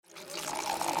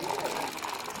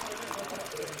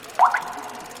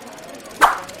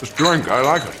Just drink. I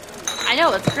like it. I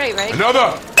know, it's great, right?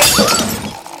 Another!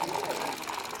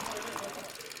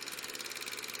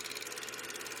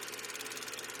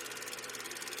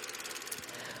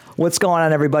 What's going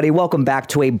on, everybody? Welcome back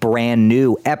to a brand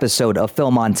new episode of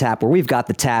Film on Tap, where we've got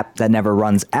the tap that never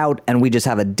runs out, and we just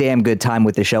have a damn good time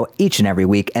with the show each and every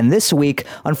week. And this week,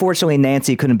 unfortunately,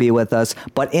 Nancy couldn't be with us,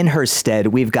 but in her stead,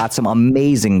 we've got some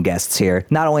amazing guests here.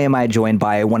 Not only am I joined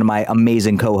by one of my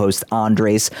amazing co-hosts,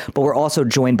 Andres, but we're also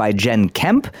joined by Jen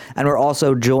Kemp, and we're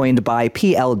also joined by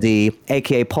PLD,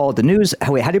 aka Paul Deneuze.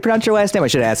 Wait, how do you pronounce your last name? I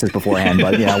should have asked this beforehand,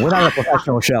 but you know, we're not a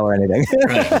professional show or anything.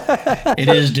 Right. It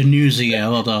is Denuzio,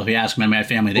 although if you ask my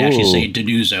family, they actually say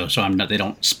Denuzo, so they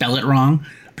don't spell it wrong,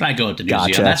 but I go with Denuzio.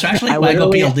 Gotcha. That's actually why I go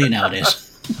PLD nowadays.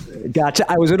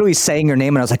 Gotcha. I was literally saying your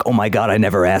name, and I was like, "Oh my god, I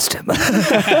never asked him." You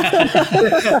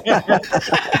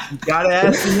gotta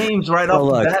ask the names right off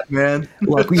the bat, man.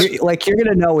 Look, you're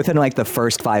gonna know within like the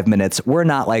first 5 minutes. We're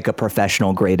not like a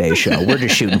professional grade A show. We're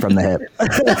just shooting from the hip.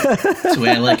 That's the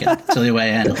way I like it. That's the way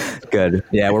I handle it. Good.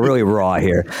 Yeah, we're really raw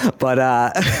here.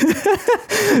 But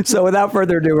so without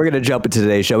further ado, we're gonna jump into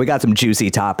today's show. We got some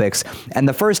juicy topics, and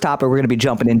the first topic we're gonna be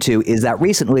jumping into is that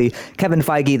recently Kevin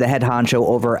Feige, the head honcho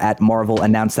over at Marvel,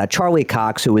 announced that Charlie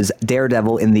Cox, who is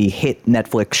Daredevil in the hit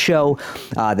Netflix show,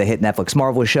 the hit Netflix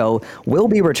Marvel show, will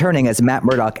be returning as Matt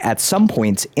Murdock at some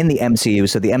point in the MCU.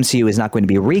 So the MCU is not going to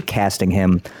be recasting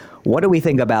him. What do we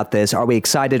think about this? Are we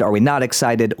excited? Are we not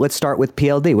excited? Let's start with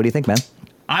PLD. What do you think, man?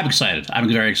 I'm excited. I'm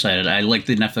very excited. I like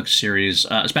the Netflix series,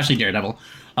 especially Daredevil.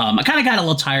 I kind of got a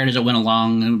little tired as it went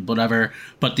along and whatever,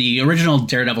 but the original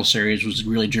Daredevil series was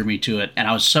really drew me to it, and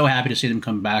I was so happy to see them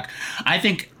come back. I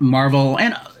think Marvel,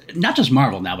 and not just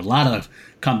Marvel now, but a lot of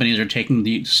companies are taking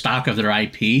the stock of their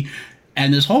IP,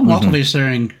 and this whole multiverse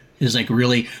thing is like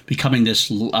really becoming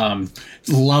this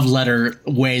love letter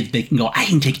way that they can go, I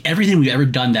can take everything we've ever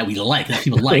done that we like, that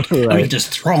people like, right, and we can just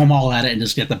throw them all at it and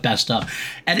just get the best stuff.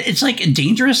 And it's like a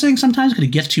dangerous thing sometimes because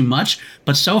it gets too much,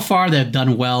 but so far they've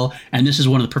done well, and this is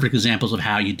one of the perfect examples of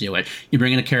how you do it. You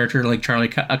bring in a character like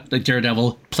like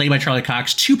Daredevil, played by Charlie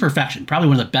Cox, to perfection, probably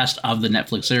one of the best of the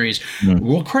Netflix series.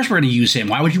 Well, of course we're going to use him.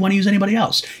 Why would you want to use anybody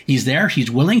else? He's there,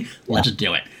 he's willing, let's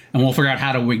do it. And we'll figure out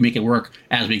how to make it work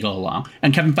as we go along.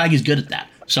 And Kevin Feige's good at that.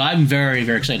 So I'm very,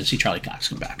 very excited to see Charlie Cox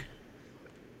come back.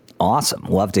 Awesome.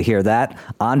 Love to hear that.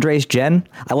 Andres, Jen,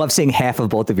 I love seeing half of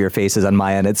both of your faces on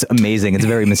my end. It's amazing. It's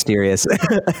very mysterious.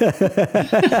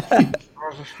 The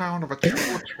sound of a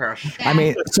I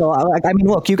mean,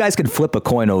 look, you guys could flip a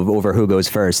coin over who goes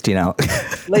first, you know.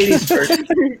 Ladies first.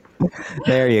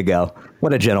 There you go.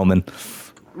 What a gentleman.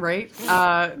 Right?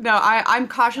 No, I'm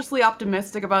cautiously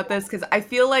optimistic about this because I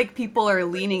feel like people are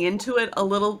leaning into it a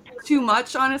little too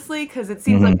much, honestly, because it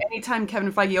seems like anytime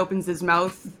Kevin Feige opens his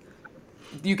mouth,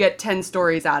 you get 10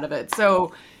 stories out of it.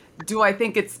 So do I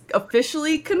think it's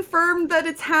officially confirmed that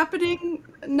it's happening?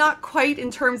 Not quite in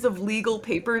terms of legal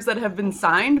papers that have been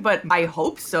signed, but I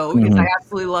hope so, because I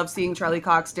absolutely love seeing Charlie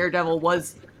Cox. Daredevil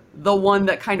was the one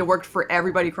that kind of worked for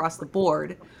everybody across the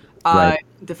board. Right.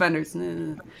 Defenders,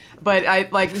 but I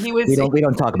like he was. We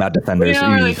don't talk about Defenders. We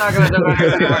don't really talk about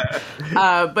Defenders.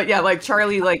 But yeah, like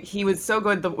Charlie, like he was so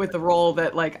good with the role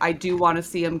that like I do want to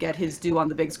see him get his due on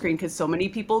the big screen because so many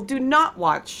people do not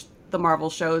watch the Marvel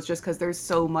shows just because there's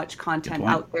so much content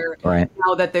out there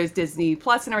now that there's Disney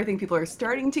Plus and everything. People are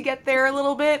starting to get there a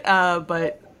little bit,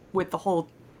 but with the whole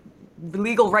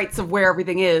legal rights of where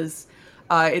everything is,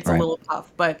 it's a little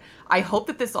tough. But I hope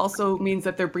that this also means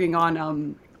that they're bringing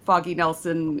on Foggy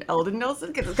Nelson, Eldon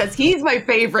Nelson, because he's my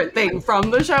favorite thing from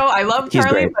the show. I love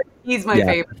Charlie, but he's my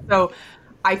favorite. So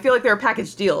I feel like they're a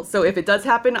package deal. So if it does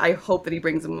happen, I hope that he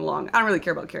brings him along. I don't really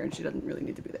care about Karen. She doesn't really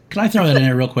need to be there. Can I throw that in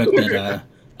there real quick? That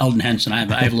Eldon Henson, I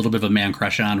have a little bit of a man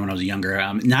crush on when I was younger.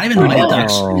 Not even the Mighty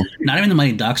Ducks. Not even the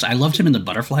Mighty Ducks. I loved him in the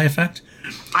Butterfly Effect.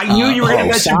 I knew you were going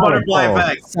to mention Butterfly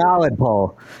Effect. Solid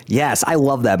poll. Yes, I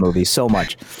love that movie so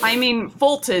much. I mean,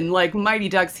 Fulton, like Mighty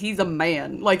Ducks, he's a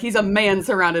man. Like, he's a man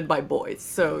surrounded by boys.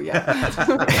 So, yeah.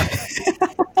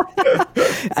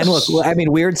 And look, I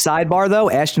mean, weird sidebar, though.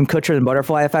 Ashton Kutcher in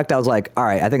Butterfly Effect, I was like, all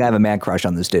right, I think I have a man crush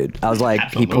on this dude. I was like,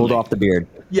 He pulled off the beard.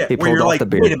 Yeah, he pulled off the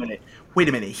beard. Wait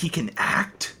a minute, he can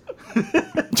act?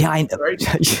 Yeah, I know. Right?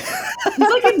 He's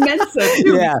like in Mensa,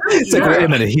 too. Yeah, it's like, wait a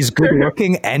minute, he's good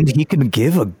looking and he can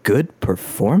give a good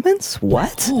performance?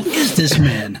 What? Who is this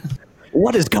man?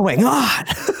 What is going on?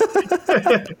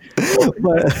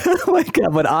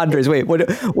 but Andres, wait, we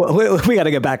got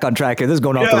to get back on track here. This is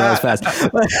going off the rails fast.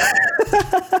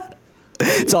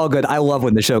 It's all good. I love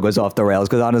when the show goes off the rails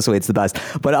because honestly, it's the best.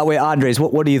 But wait, Andres,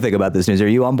 what do you think about this news? Are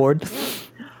you on board?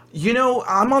 You know,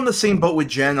 I'm on the same boat with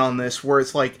Jen on this, where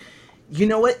it's like, you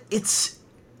know what? It's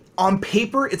on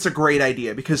paper, it's a great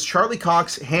idea because Charlie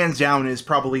Cox, hands down, is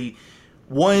probably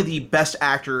one of the best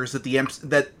actors that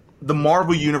the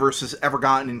Marvel Universe has ever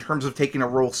gotten in terms of taking a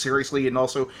role seriously and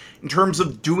also in terms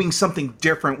of doing something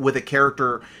different with a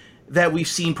character that we've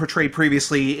seen portrayed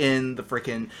previously in the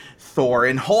freaking Thor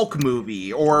and Hulk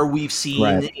movie, or we've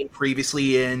seen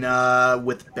previously in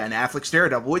with Ben Affleck's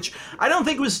Daredevil, which I don't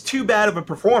think was too bad of a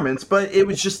performance, but it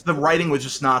was just the writing was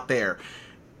just not there.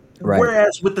 Right.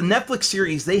 Whereas with the Netflix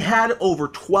series, they had over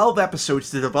 12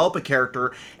 episodes to develop a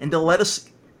character and to let us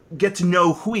get to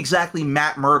know who exactly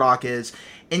Matt Murdock is,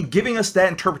 and giving us that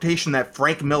interpretation that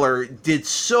Frank Miller did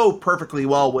so perfectly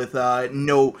well with the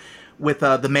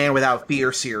Man Without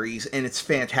Fear series, and it's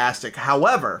fantastic.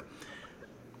 However,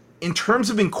 in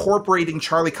terms of incorporating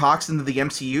Charlie Cox into the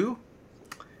MCU,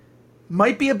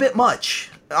 might be a bit much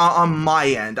on my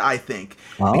end, I think.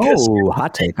 Oh,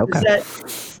 hot take. Okay.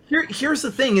 Here's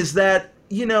the thing, is that,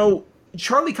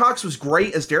 Charlie Cox was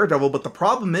great as Daredevil, but the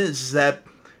problem is that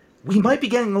we might be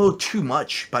getting a little too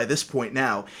much by this point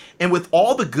now. And with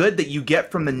all the good that you get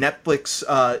from the Netflix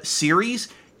series,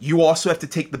 you also have to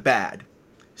take the bad.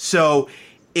 So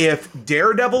if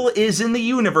Daredevil is in the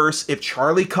universe, if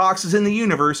Charlie Cox is in the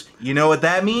universe, you know what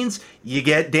that means? You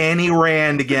get Danny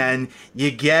Rand again.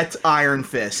 You get Iron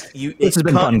Fist. This has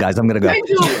been fun, guys. I'm going to go. Do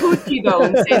a poochie, though,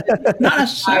 and say that not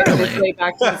necessarily. His way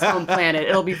back to his home planet.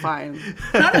 It'll be fine.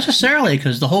 Not necessarily,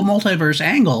 because the whole multiverse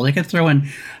angle, they could throw in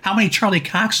how many Charlie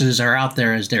Coxes are out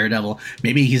there as Daredevil.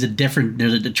 Maybe he's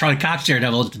there's a Charlie Cox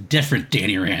Daredevil is a different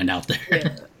Danny Rand out there.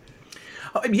 Yeah.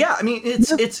 Yeah, I mean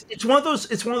it's one of those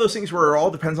things where it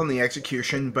all depends on the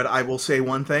execution. But I will say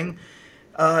one thing,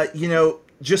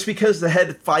 just because the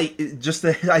head honcho.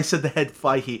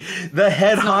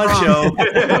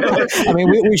 I mean,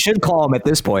 we should call him at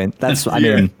this point. That's I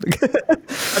mean,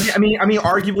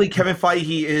 arguably Kevin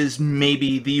Feige is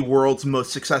maybe the world's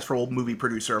most successful movie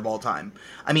producer of all time.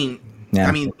 An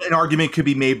argument could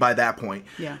be made by that point.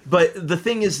 Yeah. But the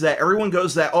thing is that everyone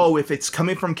goes that, if it's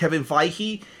coming from Kevin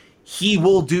Feige, he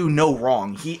will do no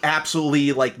wrong. He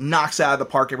absolutely knocks out of the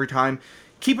park every time.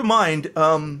 Keep in mind,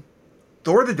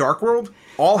 Thor: The Dark World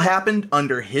all happened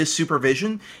under his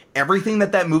supervision. Everything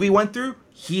that movie went through,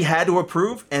 he had to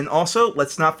approve. And also,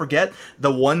 let's not forget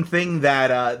the one thing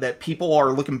that people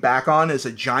are looking back on as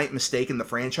a giant mistake in the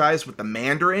franchise with the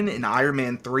Mandarin in Iron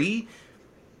Man 3.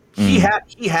 He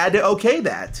had to okay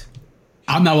that.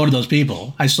 I'm not one of those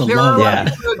people. I still love it. Yeah.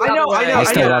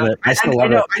 I still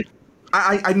love it.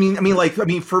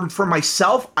 For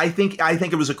myself, I think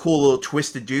it was a cool little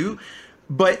twist to do,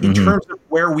 but in terms of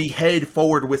where we head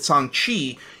forward with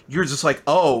Shang-Chi, you're just like,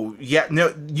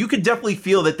 you could definitely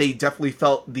feel that they definitely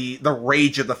felt the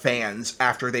rage of the fans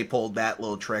after they pulled that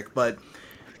little trick, but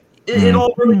it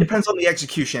all really depends on the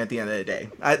execution at the end of the day.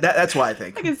 That's what I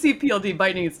think. I can see PLD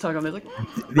biting his tongue on this.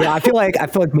 Yeah, I feel like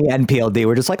me and PLD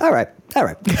were just like, all right.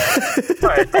 PLD,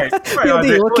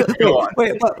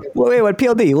 wait, what?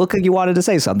 PLD, you look like you wanted to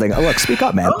say something. Look, speak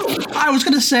up, man. I was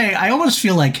gonna say, I almost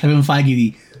feel like Kevin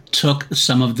Feige took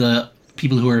some of the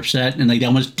people who were upset and they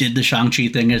almost did the Shang-Chi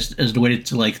thing as the way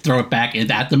to throw it back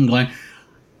at them, going,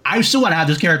 I still want to have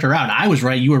this character out. I was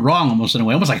right, you were wrong, almost in a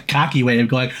way, almost like a cocky way of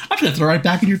going, I'm going to throw it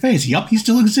back in your face. Yup, he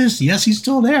still exists. Yes, he's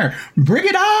still there. Bring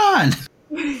it on.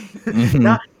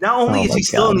 Not only is he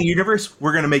still in the universe,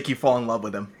 we're going to make you fall in love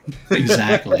with him.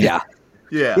 Exactly. Yeah.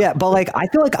 Yeah, but I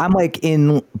feel like I'm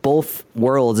in both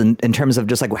worlds in terms of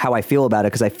just how I feel about it,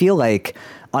 because I feel like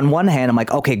on one hand I'm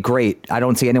like, okay, great, I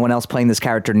don't see anyone else playing this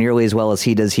character nearly as well as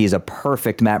he does. He's a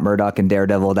perfect Matt Murdock in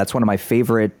Daredevil. That's one of my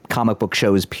favorite comic book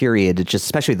shows, period. It's just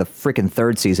especially the freaking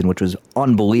third season, which was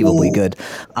unbelievably good.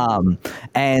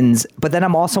 But then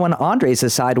I'm also on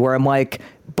Andres' side where I'm like,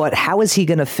 but how is he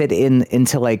going to fit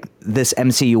into this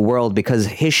MCU world? Because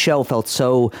his show felt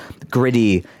so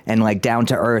gritty and down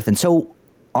to earth and so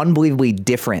unbelievably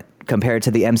different compared to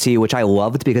the MCU, which I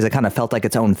loved because it kind of felt like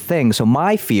its own thing. So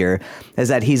my fear is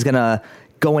that he's going to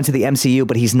go into the MCU,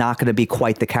 but he's not going to be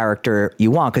quite the character you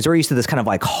want, because we're used to this kind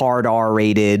of hard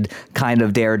R-rated kind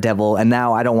of Daredevil, and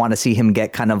now I don't want to see him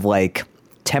get kind of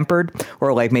tempered,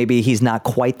 or maybe he's not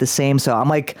quite the same. So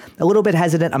I'm a little bit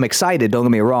hesitant. I'm excited, don't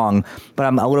get me wrong, but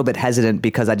I'm a little bit hesitant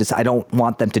because I don't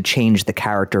want them to change the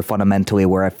character fundamentally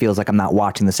where it feels like I'm not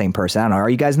watching the same person. I don't know. Are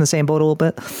you guys in the same boat a little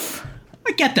bit?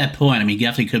 I get that point. I mean,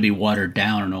 definitely could be watered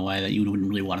down in a way that you wouldn't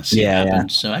really want to see happen. Yeah.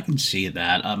 So I can see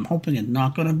that. I'm hoping it's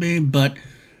not going to be, but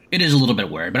it is a little bit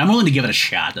weird. But I'm willing to give it a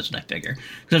shot. That's what I figure.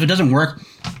 Because if it doesn't work,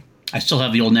 I still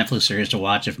have the old Netflix series to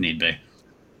watch if need be.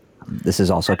 This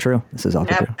is also true. True.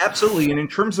 Absolutely. And in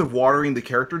terms of watering the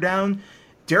character down,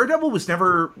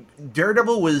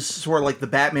 Daredevil was sort of like the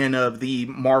Batman of the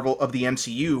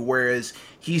MCU, whereas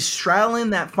he's straddling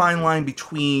that fine line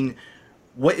between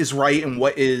what is right and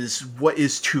what is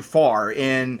too far,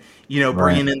 and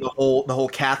bringing in the whole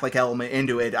Catholic element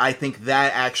into it. I think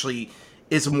that actually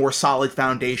is a more solid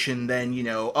foundation than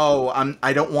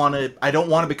I don't want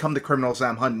to become the criminals that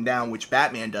I'm hunting down, which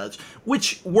Batman does,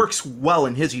 which works well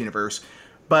in his universe.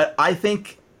 But I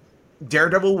think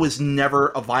Daredevil was never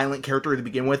a violent character to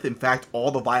begin with. In fact,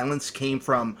 all the violence came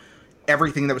from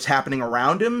everything that was happening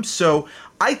around him. So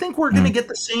I think we're going to get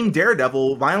the same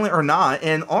Daredevil, violent or not.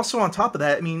 And also on top of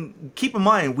that, I mean, keep in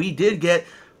mind, we did get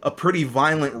a pretty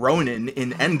violent Ronin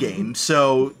in Endgame,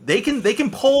 so they can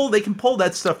pull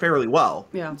that stuff fairly well.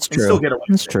 Yeah, it's true. Still get away.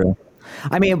 It's true.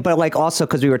 I mean, but like also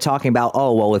because we were talking about,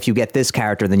 oh, well, if you get this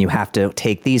character, then you have to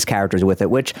take these characters with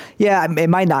it, which, yeah, it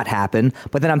might not happen.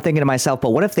 But then I'm thinking to myself,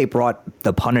 but what if they brought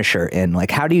the Punisher in? Like,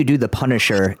 how do you do the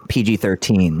Punisher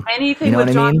PG-13? Anything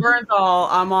with John Bernthal,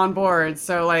 I'm on board.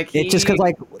 So like, it's just because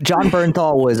like John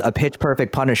Bernthal was a pitch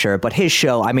perfect Punisher, but his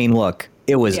show, I mean, look.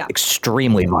 It was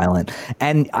extremely violent.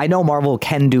 And I know Marvel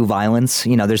can do violence.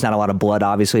 There's not a lot of blood,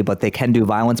 obviously, but they can do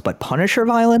violence. But Punisher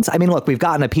violence? I mean, look, we've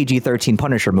gotten a PG-13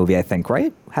 Punisher movie, I think,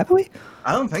 right? Haven't we?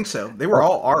 I don't think so. They were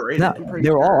all R-rated. No, they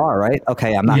were all R, right?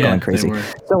 Okay, I'm not going crazy.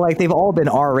 So, like, they've all been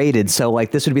R-rated. So,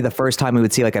 like, this would be the first time we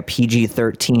would see, like, a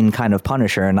PG-13 kind of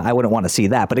Punisher. And I wouldn't want to see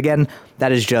that. But again,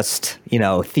 that is just,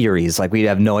 theories. Like, we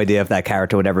have no idea if that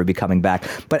character would ever be coming back.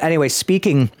 But anyway,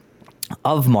 speaking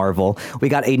of Marvel, we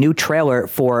got a new trailer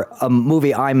for a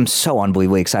movie I'm so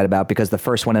unbelievably excited about because the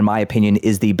first one, in my opinion,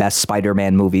 is the best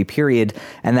Spider-Man movie, period.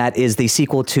 And that is the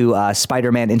sequel to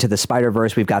Spider-Man Into the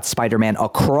Spider-Verse. We've got Spider-Man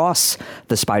Across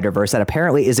the Spider-Verse that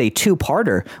apparently is a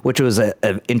two-parter, which was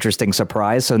an interesting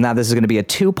surprise. So now this is going to be a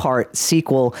two-part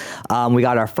sequel. We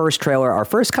got our first trailer, our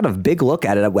first kind of big look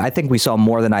at it. I think we saw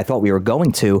more than I thought we were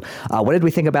going to. What did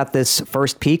we think about this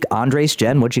first peek? Andres,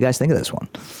 Jen, what did you guys think of this one?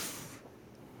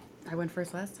 I went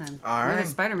first last time. All right.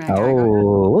 Spider-Man.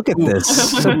 Oh, look at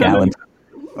this. So gallant.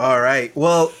 All right.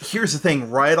 Well, here's the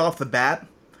thing. Right off the bat,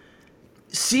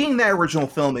 seeing that original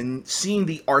film and seeing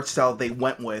the art style they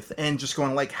went with and just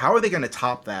going like, how are they going to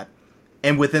top that?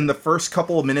 And within the first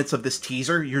couple of minutes of this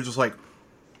teaser, you're just like,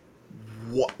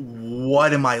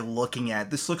 what am I looking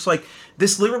at? This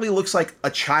literally looks like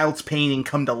a child's painting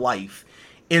come to life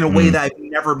in a way that I've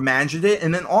never imagined it.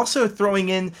 And then also throwing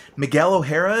in Miguel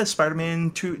O'Hara,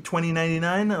 Spider-Man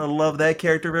 2099. I love that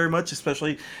character very much,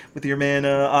 especially with your man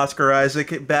Oscar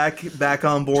Isaac back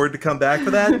on board to come back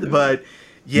for that. But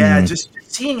yeah, just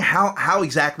seeing how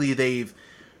exactly they've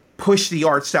pushed the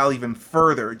art style even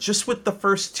further, just with the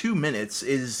first 2 minutes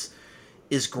is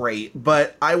great.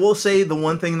 But I will say the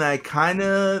one thing that kind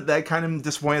of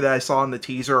disappointed that I saw in the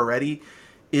teaser already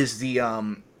is the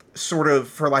sort of,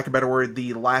 for lack of a better word,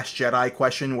 the Last Jedi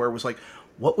question, where it was like,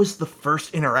 what was the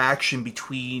first interaction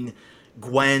between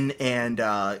Gwen and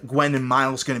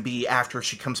Miles going to be after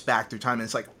she comes back through time? And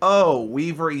it's like, oh,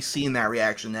 we've already seen that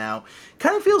reaction now.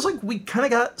 Kind of feels like we kind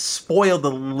of got spoiled a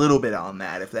little bit on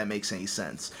that, if that makes any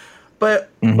sense. But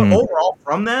overall,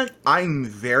 from that, I'm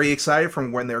very excited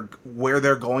from where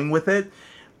they're going with it.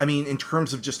 I mean, in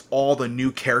terms of just all the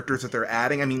new characters that they're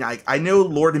adding. I mean, I know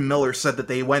Lord and Miller said that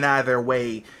they went out of their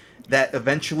way, that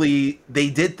eventually they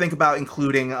did think about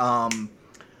including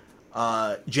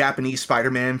Japanese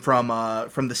Spider-Man from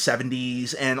the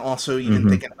 70s, and also even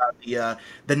thinking about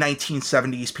the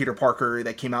 1970s Peter Parker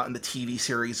that came out in the TV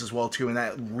series as well too, in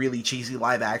that really cheesy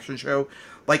live action show.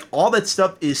 Like, all that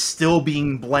stuff is still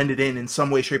being blended in some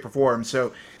way, shape, or form.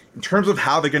 So in terms of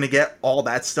how they're going to get all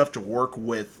that stuff to work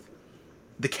with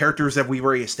the characters that we've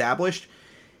already established,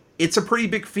 it's a pretty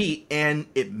big feat, and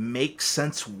it makes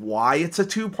sense why it's a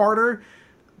two-parter.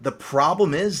 The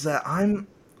problem is that I'm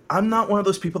not one of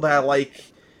those people that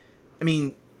I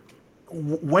mean,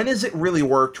 when has it really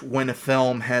worked when a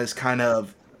film has kind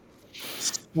of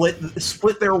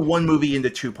split their one movie into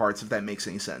two parts, if that makes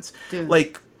any sense? Dude.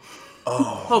 Like,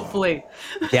 hopefully.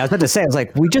 Yeah, I was about to say, I was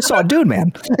like, we just saw Dune,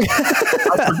 man.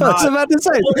 I was about to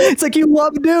say, it's like, you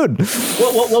love Dune.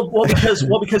 Well,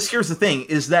 because here's the thing,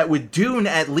 is that with Dune,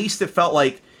 at least it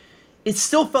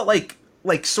still felt like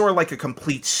sort of like a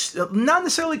complete, not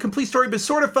necessarily a complete story, but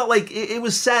sort of felt like it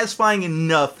was satisfying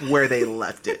enough where they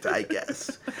left it, I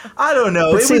guess. I don't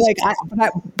know.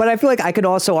 But I feel like I could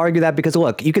also argue that, because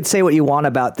look, you could say what you want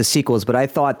about the sequels, but I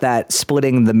thought that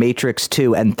splitting the Matrix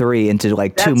 2 and 3 into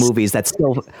like two movies,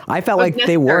 I felt like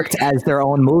they worked as their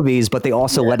own movies, but they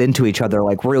also led into each other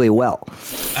like really well.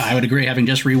 I would agree, having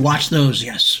just rewatched those,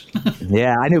 yes.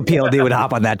 Yeah, I knew PLD would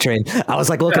hop on that train. I was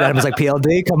like looking at him, I was like,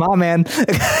 PLD, come on, man.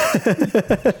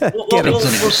 What I was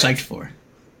psyched for.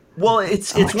 Well,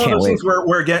 it's one of can't those wait. things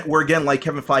where again, like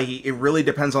Kevin Feige, it really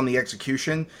depends on the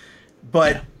execution.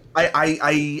 But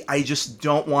I just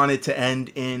don't want it to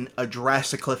end in a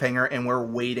drastic cliffhanger, and we're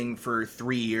waiting for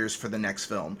 3 years for the next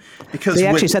film. Because They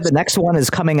actually said the next one is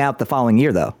coming out the following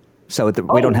year, though. So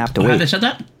we don't have to Have wait. they said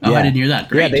that? Oh, Yeah. I didn't hear that.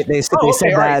 Great. Yeah, they said Oh, they okay,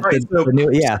 said all right, that all right, so- the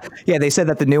new they said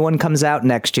that the new one comes out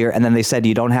next year, and then they said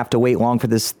you don't have to wait long for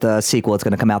the sequel. It's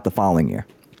going to come out the following year.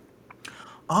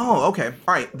 Oh, okay.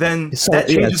 All right. Then So, that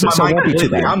changes so my it mind won't be too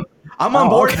completely. bad. I'm on Oh,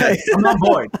 board. okay. I'm on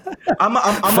board. I'm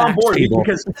on Facts, board people.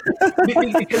 because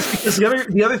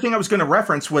the other thing I was going to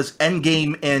reference was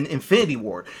Endgame and Infinity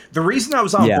War. The reason I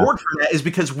was on board for that is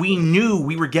because we knew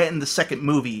we were getting the second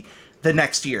movie the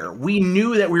next year. We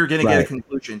knew that we were going to get a Right.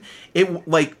 conclusion. It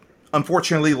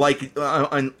unfortunately,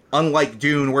 unlike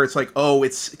Dune, where it's like, oh,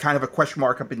 it's kind of a question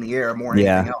mark up in the air more than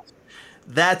anything else.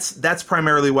 That's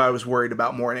primarily what I was worried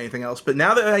about more than anything else. But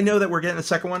now that I know that we're getting a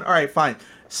second one, all right, fine.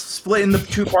 Split in the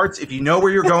two parts. If you know where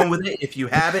you're going with it, if you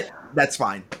have it, that's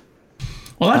fine.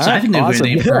 Well, All right, I think awesome.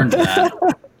 they've earned that.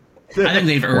 I think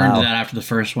they've earned Wow. that after the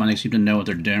first one. They seem to know what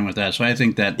they're doing with that. So I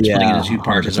think that splitting it into two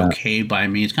parts is 100%. okay by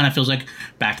me. It kind of feels like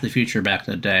Back to the Future back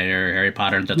in the day, or Harry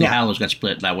Potter, that the Hallows got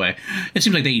split that way. It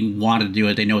seems like they wanted to do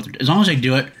it. They know what as long as they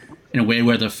do it in a way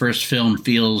where the first film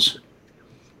feels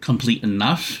complete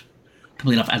enough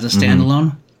as a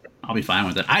standalone, I'll be fine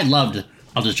with it.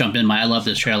 I'll just jump in. I love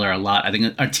this trailer a lot. I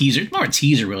think a teaser, more a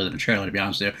teaser really than a trailer, to be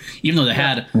honest with you. Even though they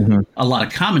had a lot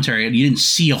of commentary, you didn't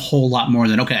see a whole lot more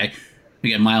than, okay, we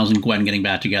get Miles and Gwen getting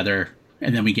back together,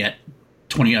 and then we get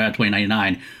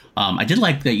 2099. I did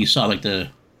like that you saw like the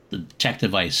tech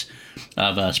device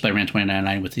of Spider-Man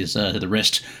 2099 with his the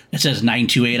wrist. It says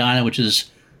 928 on it, which is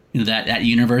that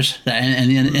universe,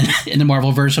 in the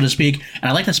Marvel verse, so to speak. And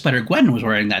I like that Spider-Gwen was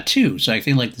wearing that too. So I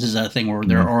feel like this is a thing where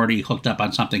they're already hooked up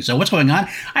on something. So what's going on?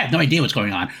 I have no idea what's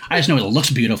going on. I just know it looks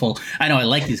beautiful. I know I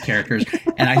like these characters,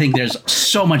 and I think there's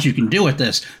so much you can do with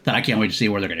this that I can't wait to see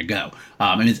where they're going to go.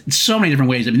 And it's so many different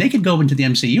ways. I mean, they could go into the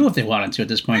MCU if they wanted to at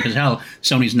this point, because hell,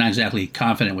 Sony's not exactly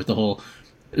confident with the whole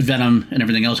Venom and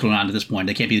everything else going on at this point.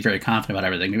 They can't be very confident about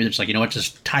everything. Maybe they're just like, you know what,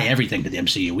 just tie everything to the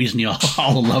MCU. We just need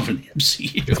all the love for the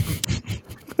MCU.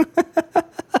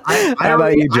 I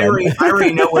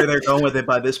already know where they're going with it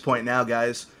by this point now,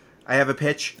 guys. I have a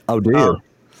pitch. Oh, do you?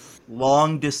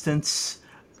 Long distance,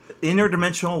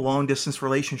 interdimensional long distance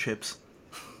relationships.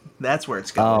 That's where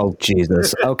it's going. Oh,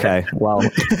 Jesus. Okay. Well.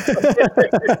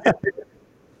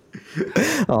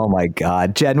 Oh my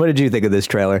God, Jen, what did you think of this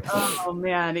trailer? Oh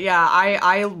man, yeah,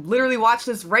 I literally watched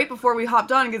this right before we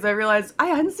hopped on because I realized I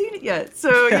hadn't seen it yet.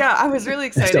 So yeah, I was really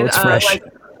excited. So it's fresh.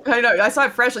 I know, I saw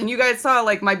it fresh, and you guys saw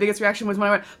like my biggest reaction was when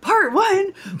I went part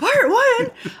one.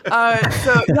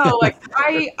 So no,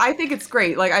 I think it's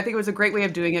great. Like I think it was a great way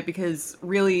of doing it because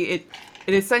really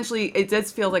it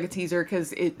does feel like a teaser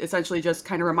because it essentially just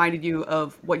kind of reminded you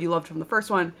of what you loved from the first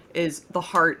one is the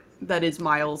heart that is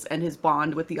Miles and his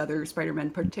bond with the other Spider-Man,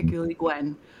 particularly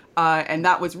Gwen. And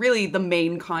that was really the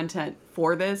main content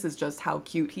for this is just how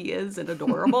cute he is and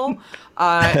adorable.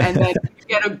 And then you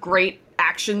get a great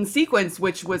action sequence,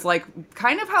 which was like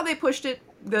kind of how they pushed it,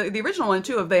 the original one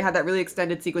too, they had that really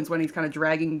extended sequence when he's kind of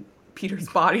dragging Peter's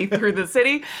body through the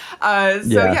city. Yeah,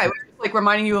 it was like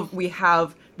reminding you of we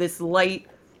have this light,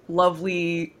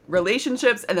 lovely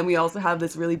relationships, and then we also have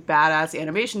this really badass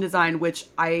animation design, which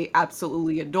I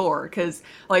absolutely adore. Because,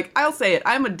 like, I'll say it,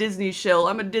 I'm a Disney shill,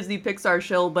 I'm a Disney Pixar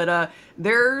shill, but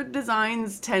their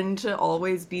designs tend to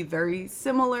always be very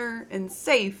similar and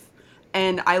safe.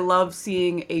 And I love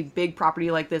seeing a big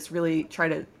property like this really try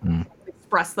to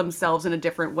express themselves in a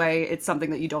different way. It's something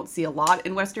that you don't see a lot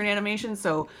in Western animation,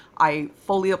 so I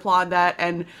fully applaud that.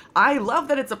 And I love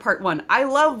that it's a part one. I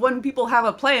love when people have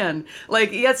a plan.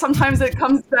 Like, yeah, sometimes it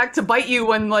comes back to bite you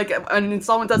when like an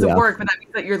installment doesn't work, but that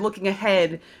means that you're looking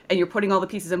ahead and you're putting all the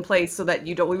pieces in place so that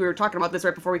you don't, we were talking about this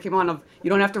right before we came on, of you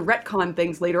don't have to retcon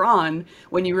things later on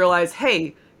when you realize,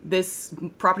 hey, this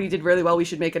property did really well, we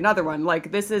should make another one.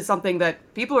 Like, this is something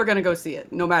that people are going to go see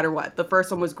it no matter what. The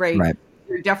first one was great. Right.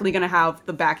 You're definitely going to have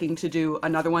the backing to do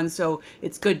another one, so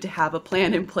it's good to have a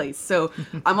plan in place. So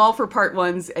I'm all for part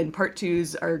ones, and part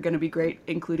twos are going to be great,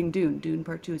 including Dune. Dune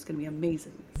part two is going to be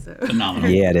amazing. So. Phenomenal.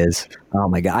 Yeah, it is. Oh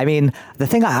my God. I mean,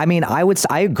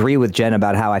 I agree with Jen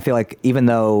about how I feel like even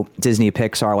though Disney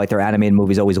Pixar, like their animated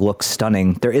movies always look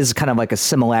stunning, there is kind of like a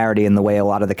similarity in the way a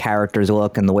lot of the characters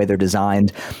look and the way they're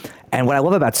designed. And what I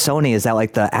love about Sony is that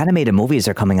like the animated movies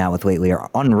they're coming out with lately are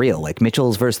unreal. Like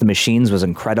Mitchell's vs. the Machines was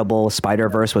incredible.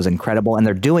 Spider-Verse was incredible. And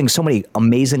they're doing so many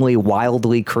amazingly,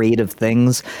 wildly creative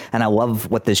things. And I love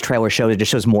what this trailer shows. It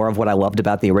just shows more of what I loved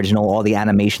about the original, all the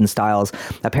animation styles.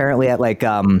 Apparently at like,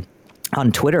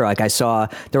 on Twitter, like I saw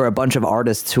there were a bunch of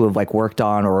artists who have like worked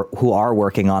on or who are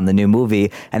working on the new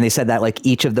movie, and they said that like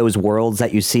each of those worlds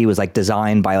that you see was like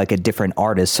designed by like a different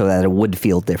artist so that it would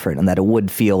feel different and that it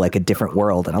would feel like a different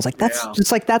world. And I was like, that's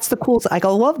just like, that's the coolest. Like I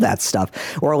love that stuff.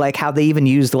 Or like how they even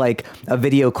used like a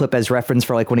video clip as reference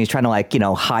for like when he's trying to like, you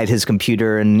know, hide his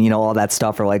computer and, you know, all that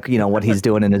stuff, or like, you know, what he's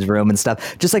doing in his room and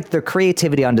stuff. Just like their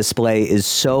creativity on display is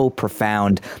so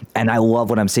profound, and I love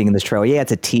what I'm seeing in this trailer. Yeah,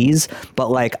 it's a tease,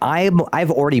 but like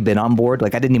I've already been on board.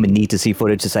 Like I didn't even need to see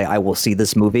footage to say I will see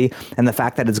this movie. And the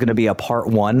fact that it's going to be a part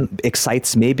 1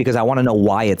 excites me because I want to know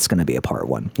why it's going to be a part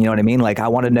 1. You know what I mean? Like I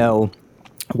want to know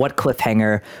what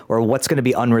cliffhanger or what's going to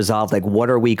be unresolved. Like what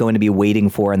are we going to be waiting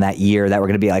for in that year that we're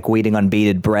going to be like waiting on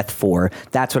bated breath for?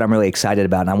 That's what I'm really excited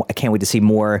about. And I can't wait to see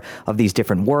more of these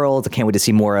different worlds. I can't wait to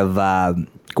see more of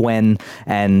Gwen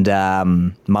and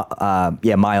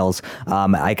Miles.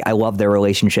 I love their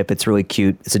relationship. It's really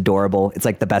cute. It's adorable. It's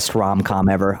like the best rom-com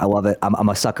ever. I love it. I'm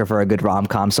a sucker for a good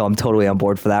rom-com, so I'm totally on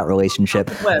board for that relationship.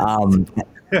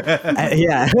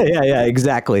 Yeah,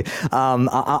 exactly.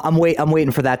 I'm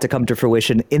waiting for that to come to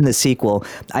fruition in the sequel.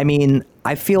 I mean,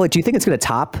 I feel like, do you think it's going to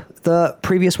top the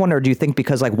previous one, or do you think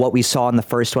because like what we saw in the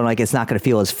first one, like it's not going to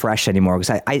feel as fresh anymore?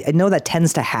 Because I know that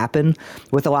tends to happen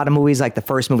with a lot of movies. Like the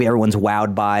first movie everyone's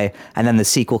wowed by, and then the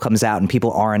sequel comes out and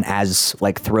people aren't as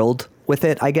like thrilled with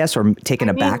it, I guess, or taken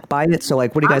aback by it. So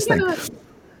like, what do you guys think?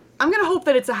 I'm going to hope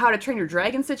that it's a How to Train Your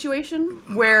Dragon situation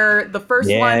where the first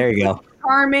one there you go.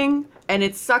 Charming, and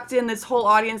it sucked in this whole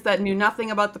audience that knew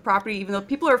nothing about the property. Even though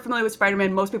people are familiar with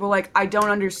Spider-Man, most people are like, I don't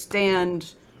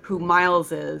understand who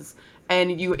Miles is.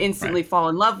 And you instantly fall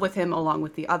in love with him along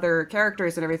with the other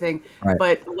characters and everything. Right.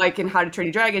 But like in How to Train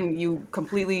Your Dragon, you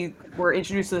completely were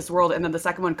introduced to this world, and then the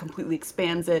second one completely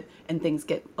expands it, and things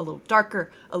get a little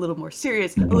darker, a little more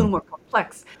serious, a little more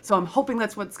complex. So I'm hoping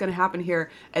that's what's going to happen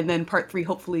here. And then part 3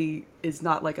 hopefully is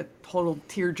not like a total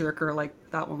tearjerker like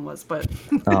that one was. But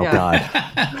God,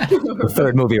 the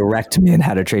third movie wrecked me in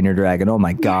How to Train Your Dragon. Oh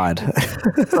my God.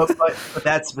 but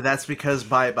that's because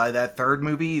by that third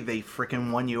movie they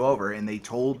freaking won you over, and they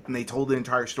told the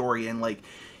entire story, and like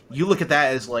you look at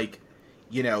that as like,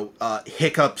 you know,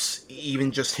 Hiccup's,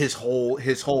 even just his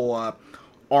whole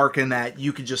arc in that,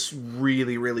 you could just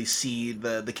really see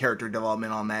the character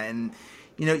development on that. And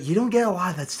you know, you don't get a lot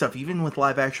of that stuff even with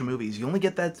live action movies. You only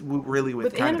get that really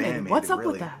with kind of animated. What's up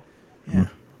really. with that? Yeah.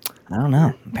 I don't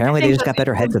know. Apparently they just got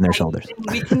better heads on their shoulders.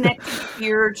 We connect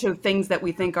here to things that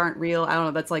we think aren't real. I don't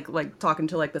know. That's like talking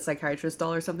to like the psychiatrist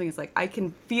doll or something. It's like, I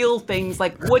can feel things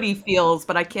like Woody feels,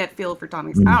 but I can't feel it for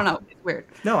Tommy. I don't know. It's weird.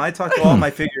 No, I talk to all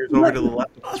my figures over to the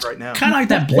left of us right now. Kind of like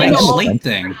that blank slate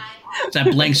thing. It's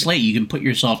that blank slate. You can put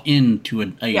yourself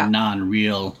into a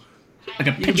non-real, like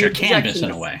a picture canvas in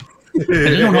a way. But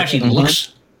no one actually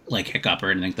looks like Hiccup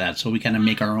or anything like that, so we kind of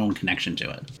make our own connection to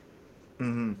it.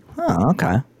 Mm-hmm. Oh,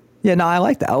 okay. Yeah, no, I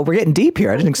like that. Oh, we're getting deep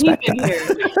here. I didn't expect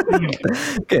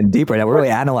that. Getting deeper now. We're really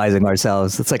analyzing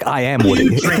ourselves. It's like, I am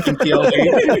Woody. Drinking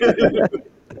PLD.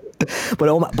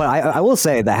 But I will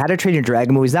say the How to Train Your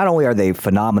Dragon movies, not only are they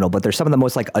phenomenal, but they're some of the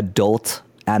most like adult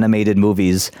animated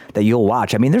movies that you'll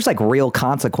watch. I mean, there's like real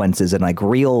consequences and like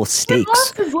real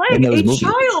stakes in those movies.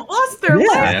 Child lost their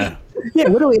leg. Yeah,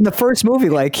 literally in the first movie,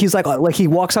 like he's like he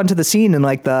walks onto the scene and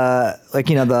like the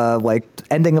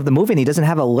ending of the movie, and he doesn't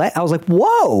have a leg. I was like,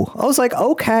 whoa! I was like,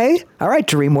 okay, all right,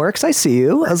 DreamWorks, I see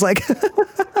you. I was like,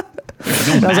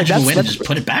 just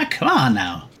put it back. Come on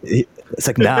now. It's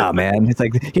like, nah, man. It's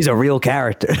like he's a real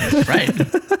character, right?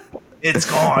 It's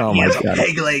gone. He has a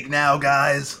peg leg now,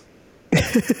 guys.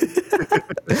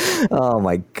 Oh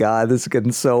my God, this is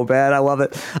getting so bad. I love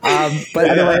it. But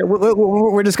anyway,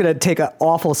 we're just gonna take an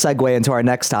awful segue into our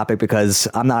next topic because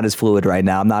I'm not as fluid right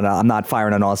now. I'm not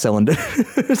firing on all cylinders.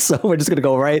 So we're just gonna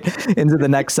go right into the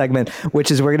next segment,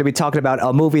 which is we're gonna be talking about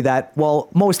a movie that, well,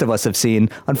 most of us have seen.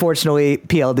 Unfortunately,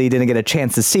 PLD didn't get a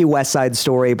chance to see West Side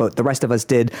Story, but the rest of us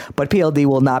did. But PLD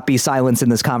will not be silenced in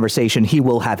this conversation. He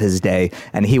will have his day,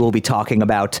 and he will be talking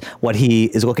about what he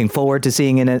is looking forward to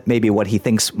seeing in it, maybe what he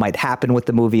thinks might happen with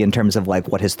the movie in terms of like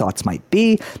what his thoughts might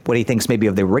be, what he thinks maybe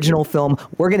of the original film.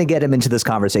 We're going to get him into this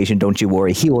conversation. Don't you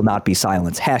worry. He will not be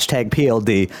silenced. Hashtag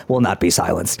PLD will not be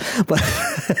silenced. But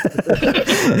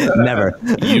never.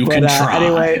 You can try.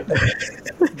 Anyway,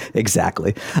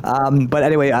 exactly. But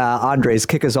anyway, Andres,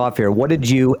 kick us off here. What did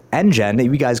you, and Jen,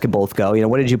 you guys can both go,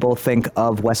 what did you both think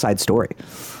of West Side Story?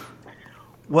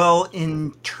 Well,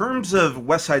 in terms of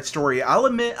West Side Story, I'll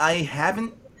admit I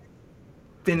haven't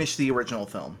finished the original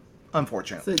film.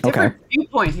 unfortunately. It's a different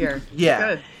viewpoint here. Yeah.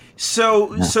 Good.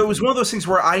 So it was one of those things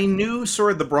where I knew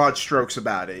sort of the broad strokes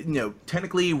about it. You know,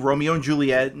 technically Romeo and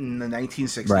Juliet in the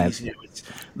 1960s. Right. You know, it's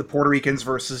the Puerto Ricans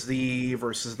versus the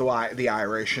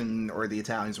Irish or the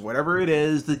Italians, whatever it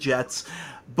is, the Jets.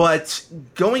 But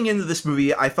going into this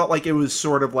movie, I felt like it was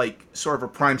sort of a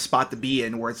prime spot to be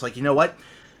in, where it's like, you know what?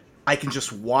 I can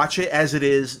just watch it as it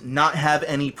is, not have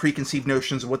any preconceived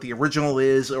notions of what the original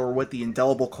is or what the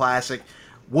indelible classic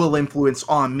will influence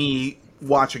on me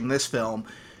watching this film.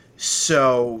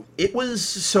 So it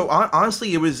was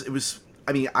honestly, it was.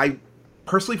 I mean, I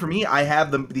personally, for me, I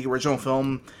have the original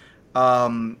film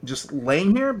just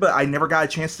laying here, but I never got a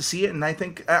chance to see it, and I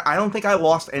don't think I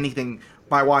lost anything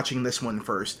by watching this one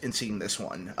first and seeing this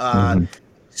one.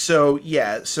 So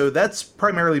that's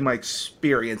primarily my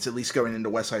experience, at least going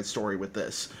into West Side Story with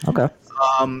this. Okay.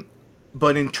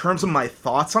 But in terms of my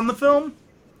thoughts on the film,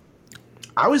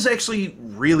 I was actually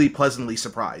really pleasantly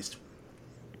surprised.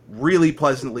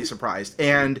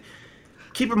 And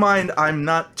keep in mind, I'm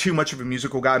not too much of a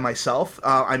musical guy myself.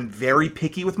 I'm very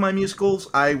picky with my musicals.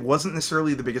 I wasn't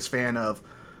necessarily the biggest fan of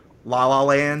La La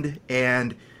Land,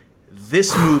 and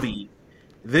this movie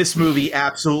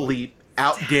absolutely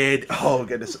outdid. Oh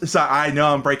goodness! Sorry, I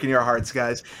know I'm breaking your hearts,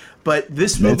 guys, but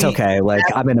this movie. It's okay. Like,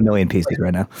 I'm in a million pieces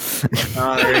right now.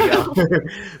 There you go.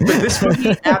 But this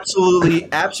movie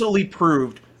absolutely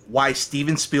proved why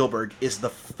Steven Spielberg is the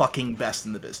fucking best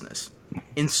in the business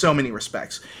in so many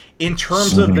respects. In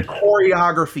terms of the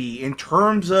choreography, in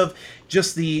terms of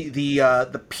just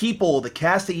the people, the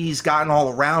cast that he's gotten all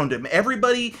around him,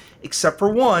 everybody except for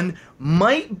one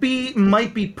might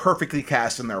be perfectly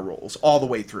cast in their roles all the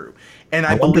way through. And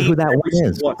I wonder believe who that one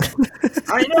is.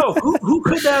 I know who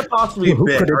could that possibly have Who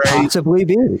been? could it Right? possibly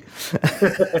be?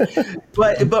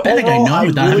 But I think I overall, know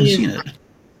without having really, seen it.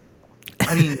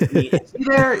 I mean, is he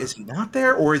there? Is he not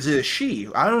there? Or is it a she?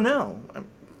 I don't know.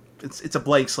 It's a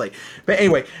blank slate. But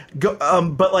anyway,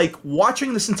 but like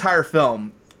watching this entire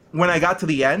film, when I got to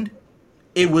the end,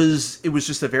 it was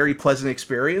just a very pleasant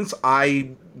experience.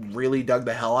 I really dug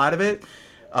the hell out of it.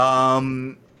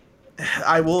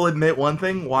 I will admit one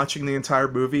thing: watching the entire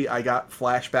movie, I got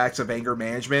flashbacks of Anger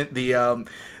Management, the Adam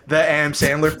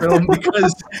Sandler film,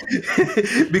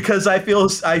 because I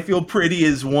feel Pretty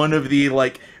is one of the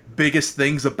biggest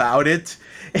things about it.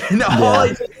 And all I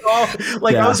just saw,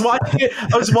 I was watching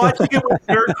it with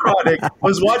Nerd Chronic. I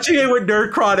was watching it with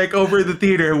Nerd Chronic over in the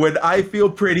theater when I Feel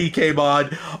Pretty came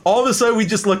on. All of a sudden, we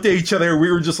just looked at each other and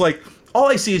we were just like, all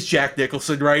I see is Jack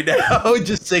Nicholson right now,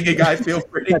 just singing I Feel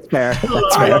Pretty. That's fair.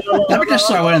 That's fair. Let me just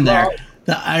throw in there.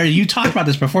 You talked about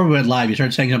this before we went live. You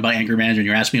started saying about anger management.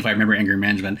 You were asking me if I remember anger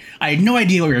management. I had no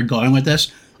idea where you were going with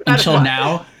this until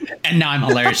now, and now I'm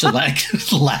hilariously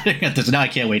laughing at this. Now I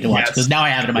can't wait to watch it because now I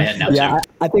have it in my head now Yeah, too.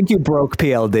 I think you broke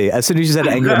PLD. As soon as you said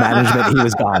anger management, he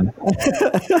was gone.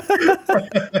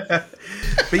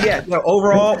 But yeah, no,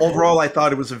 overall, I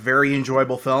thought it was a very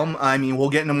enjoyable film. I mean, we'll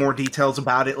get into more details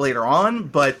about it later on,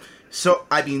 but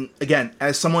I mean, again,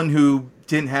 as someone who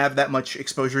didn't have that much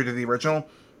exposure to the original,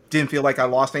 didn't feel like I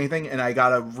lost anything, and I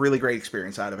got a really great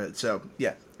experience out of it. So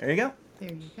yeah, there you go.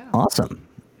 There you go. Awesome.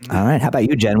 All right. How about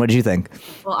you, Jen? What did you think?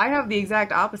 Well, I have the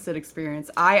exact opposite experience.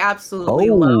 I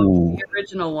absolutely love the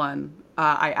original one.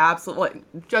 I absolutely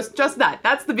just that.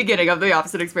 That's the beginning of the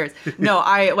opposite experience. No,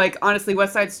 I honestly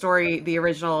West Side Story, the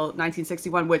original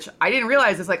 1961, which I didn't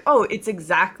realize is it's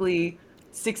exactly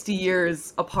 60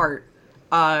 years apart.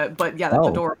 But yeah, that's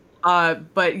adorable.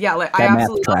 But yeah, I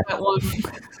absolutely love that one.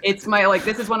 It's my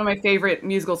this is one of my favorite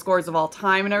musical scores of all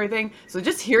time and everything. So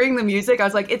just hearing the music, I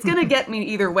was like, it's gonna get me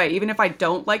either way. Even if I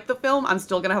don't like the film, I'm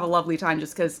still gonna have a lovely time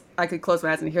just because I could close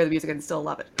my eyes and hear the music and still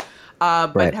love it.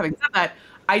 But having said that,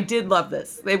 I did love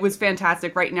this. It was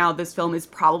fantastic. Right now, this film is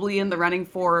probably in the running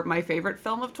for my favorite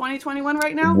film of 2021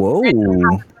 right now. Whoa. I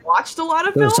haven't watched a lot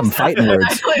of films. Some fighting words.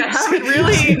 Actually, I haven't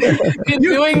really been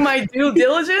doing my due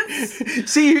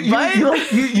diligence. See, you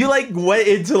went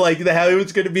into the how it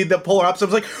was going to be the polar opposite.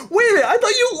 I was like, wait a minute, I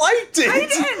thought you liked it. I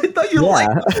did. I thought you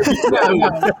liked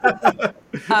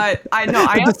it. I know.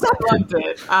 I absolutely loved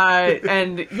it.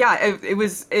 And yeah, it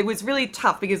was really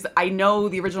tough because I know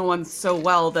the original one so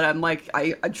well that I'm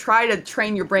I try to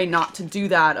train your brain not to do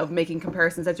that of making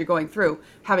comparisons as you're going through.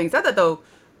 Having said that, though,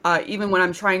 even when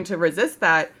I'm trying to resist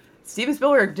that, Steven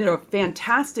Spielberg did a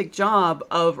fantastic job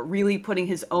of really putting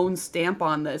his own stamp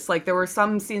on this. There were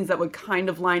some scenes that would kind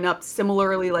of line up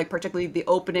similarly, particularly the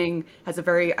opening has a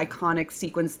very iconic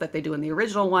sequence that they do in the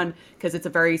original one because it's a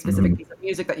very specific piece of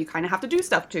music that you kind of have to do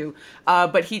stuff to.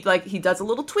 But he does a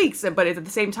little tweaks, but at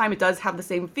the same time, it does have the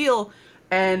same feel.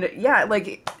 And yeah,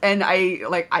 and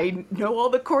I know all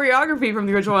the choreography from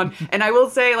the original one. And I will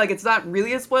say, it's not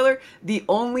really a spoiler. The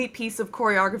only piece of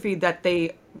choreography that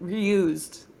they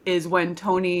reused is when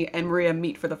Tony and Maria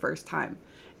meet for the first time.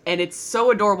 And it's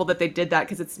so adorable that they did that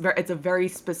because it's a very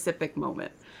specific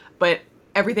moment. But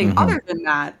everything other than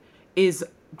that is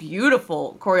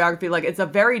beautiful choreography. It's a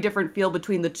very different feel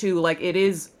between the two. It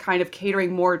is kind of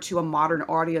catering more to a modern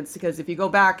audience, because if you go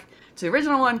back to the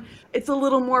original one, it's a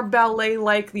little more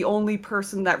ballet-like. The only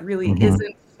person that really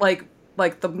isn't like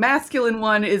the masculine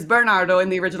one is Bernardo in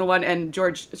the original one, and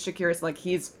George Chakiris,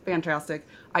 he's fantastic.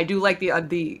 I do like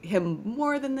the him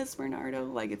more than this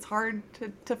Bernardo. It's hard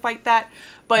to fight that,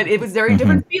 but it was very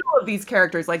different feel of these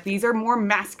characters. These are more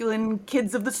masculine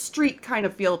kids of the street kind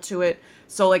of feel to it.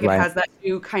 So it has that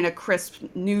new kind of crisp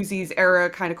Newsies era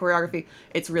kind of choreography.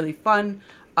 It's really fun.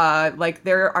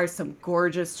 There are some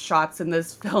gorgeous shots in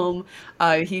this film.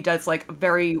 He does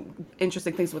very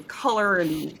interesting things with color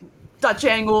and Dutch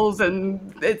angles,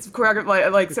 and it's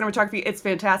choreographed cinematography. It's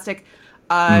fantastic.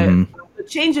 The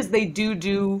changes they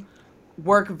do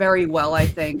work very well, I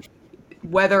think,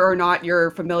 whether or not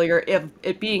you're familiar, if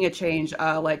it being a change,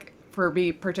 for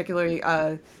me particularly,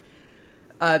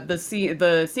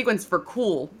 the sequence for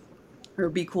Cool, or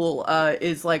Be Cool,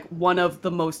 is one of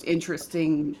the most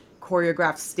interesting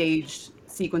choreographed staged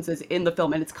sequences in the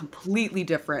film, and it's completely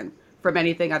different from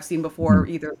anything I've seen before,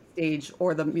 either stage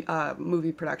or the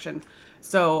movie production.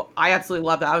 So I absolutely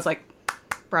love that. I was like,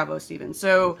 bravo, Steven.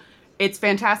 So it's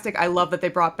fantastic. I love that they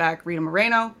brought back Rita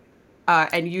Moreno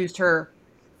and used her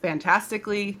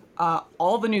fantastically.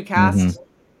 All the new cast,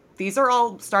 these are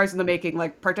all stars in the making,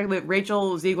 particularly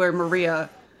Rachel Ziegler, Maria.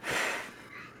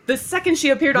 The second she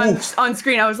appeared on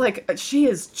screen, I was like, she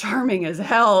is charming as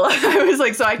hell. I was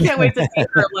like, so I can't wait to see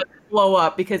her blow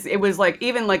up, because it was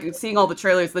even seeing all the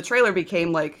trailers. The trailer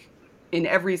became in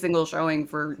every single showing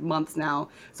for months now.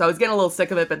 So I was getting a little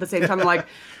sick of it, but at the same time, I'm like,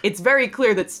 it's very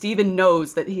clear that Steven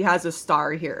knows that he has a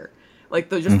star here.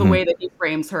 The way that he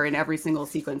frames her in every single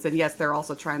sequence. And yes, they're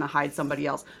also trying to hide somebody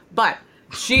else, but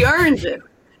she earns it.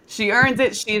 She earns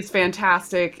it. She is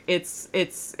fantastic. It's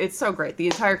so great. The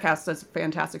entire cast does a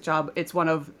fantastic job. It's one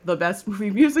of the best movie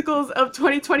musicals of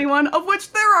 2021, of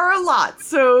which there are a lot.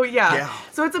 So yeah.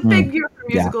 So it's a big year for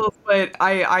musicals, but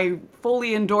I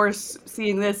fully endorse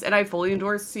seeing this, and I fully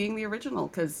endorse seeing the original,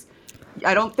 because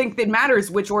I don't think it matters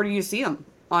which order you see them.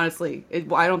 Honestly,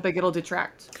 I don't think it'll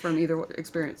detract from either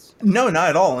experience. No, not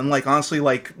at all. And honestly,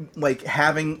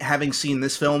 having seen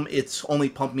this film, it's only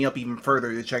pumped me up even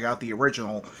further to check out the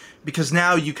original, because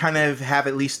now you kind of have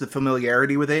at least the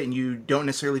familiarity with it, and you don't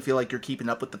necessarily feel like you're keeping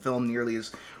up with the film nearly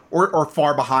as or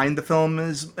far behind the film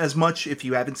as much if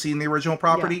you haven't seen the original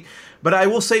property. Yeah. But I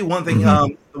will say one thing.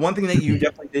 The one thing that you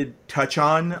definitely did touch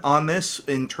on this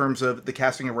in terms of the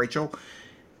casting of Rachel.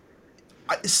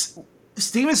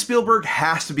 Steven Spielberg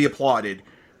has to be applauded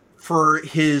for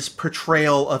his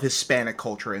portrayal of Hispanic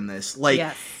culture in this.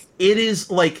 It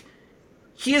is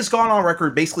he has gone on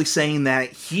record basically saying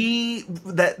that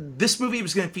this movie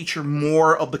was going to feature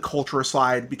more of the cultural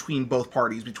side between both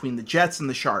parties, between the Jets and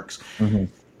the Sharks.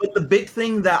 But the big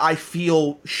thing that I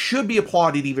feel should be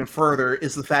applauded even further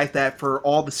is the fact that for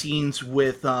all the scenes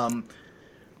with Maria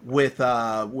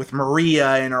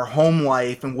and her home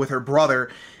life and with her brother,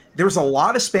 there was a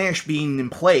lot of Spanish being in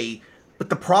play, but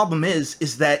the problem is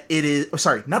that it is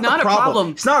sorry, not the problem.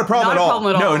 It's not a problem at all.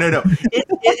 No.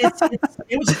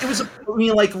 It was. I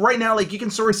mean, right now, you can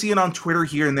sort of see it on Twitter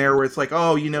here and there, where it's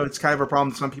it's kind of a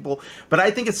problem to some people. But I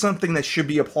think it's something that should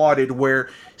be applauded, where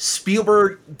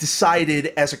Spielberg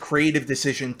decided as a creative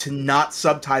decision to not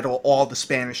subtitle all the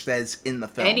Spanish that is in the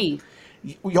film.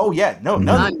 Oh yeah, no,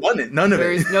 none of it.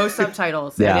 There's no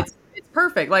subtitles. Yeah. And it's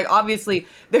perfect. Obviously,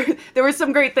 there were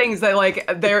some great things that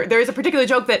there's a particular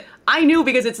joke that I knew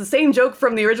because it's the same joke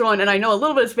from the original one, and I know a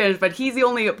little bit of Spanish, but he's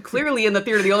clearly in the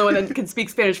theater, the only one that can speak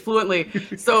Spanish fluently.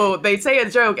 So they say a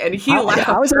joke, and he laughed.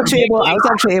 I was actually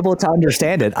able to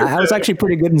understand it. I was actually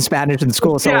pretty good in Spanish in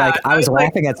school, so I was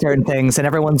laughing at certain things, and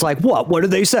everyone's like, "What? What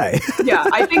did they say?" Yeah,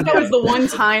 I think that was the one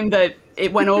time that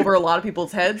it went over a lot of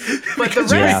people's heads, but the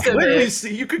rest of it,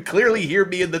 you could clearly hear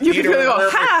me in the theater. You could go,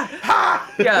 ha,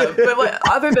 ha. Yeah, but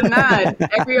other than that,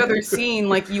 every other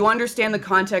scene, you understand the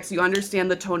context, you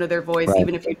understand the tone of their voice, right.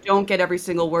 Even if you don't get every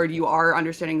single word, you are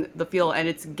understanding the feel, and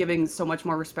it's giving so much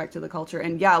more respect to the culture.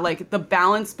 And yeah, the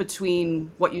balance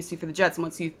between what you see for the Jets and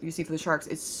what you see for the Sharks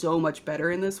is so much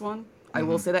better in this one. I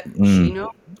will say that.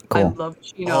 Chino, cool. I love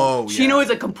Chino. Oh, yeah. Chino is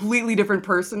a completely different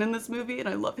person in this movie, and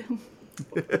I love him.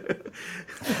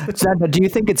 So, do you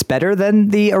think it's better than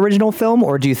the original film,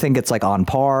 or do you think it's on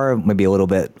par, maybe a little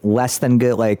bit less than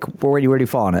good? Where do you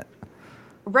fall on it?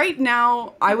 right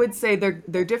now, I would say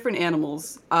they're different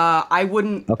animals. I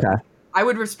wouldn't. Okay. I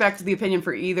would respect the opinion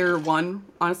for either one,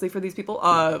 honestly, for these people.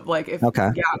 Like, if Okay.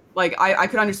 yeah, like I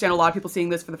could understand a lot of people seeing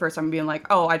this for the first time and being like,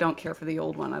 "Oh, I don't care for the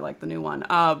old one. I like the new one."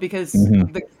 Because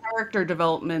the character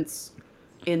developments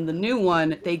in the new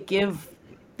one, they give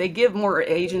more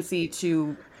agency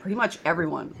to pretty much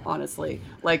everyone, honestly.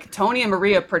 Like Tony and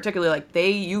Maria, particularly, like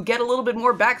you get a little bit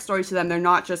more backstory to them. They're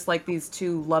not just like these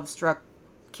two love-struck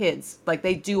kids. Like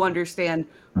they do understand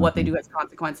what they do as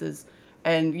consequences.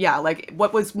 And yeah, like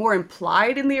what was more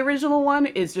implied in the original one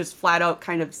is just flat out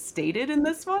kind of stated in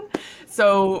this one.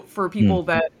 So for people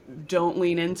that don't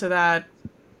lean into that,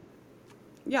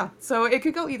 yeah, so it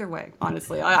could go either way,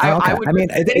 honestly. I would. I mean,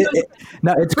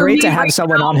 no, it's great to have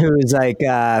someone on who's like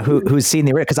who's seen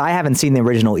the, because I haven't seen the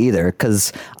original either.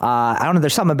 Because I don't know,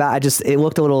 there's something about it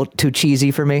looked a little too cheesy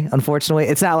for me. Unfortunately,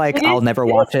 it's not like I'll never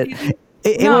watch it.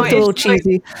 It looked a little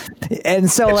cheesy, and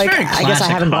so like I guess I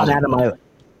haven't gone out of my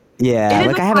I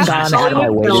haven't gone out of my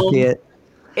way to see it.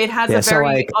 It has a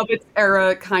very of its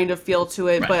era kind of feel to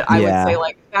it, but I would say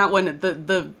like that one,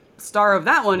 the star of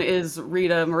that one is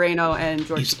Rita Moreno and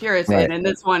George Chakiris, and in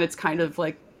this one it's kind of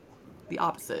like the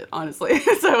opposite, honestly.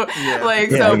 But I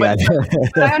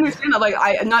understand that,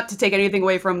 like, not to take anything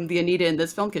away from the Anita in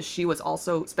this film, because she was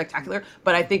also spectacular,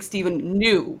 but I think Steven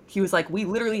knew, he was like, we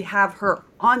literally have her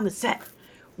on the set.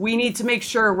 We need to make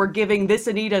sure we're giving this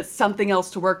Anita something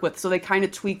else to work with. So they kind of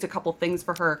tweaked a couple things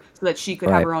for her so that she could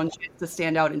have her own chance to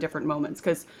stand out in different moments.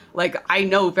 Because, like, I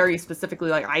know very specifically,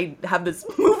 like, I have this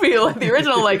movie, like, the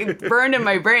original, like, burned in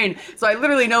my brain. So I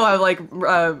literally know how, like,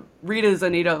 Rita's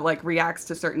Anita, like, reacts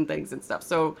to certain things and stuff.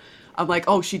 So I'm like,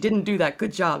 oh, she didn't do that.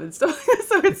 Good job. And so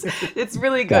it's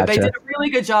really good. Gotcha. They did a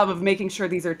really good job of making sure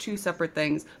these are two separate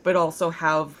things, but also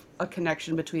have a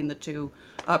connection between the two.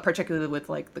 Particularly with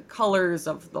like the colors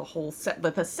of the whole set,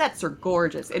 but the sets are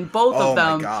gorgeous in both of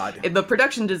them. Oh my God. The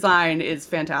production design is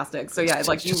fantastic. So yeah,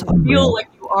 like you feel like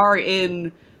you are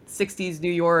in 60s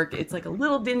New York. It's like a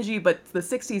little dingy, but the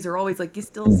 60s are always like, you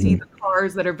still see the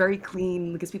cars that are very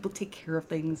clean because people take care of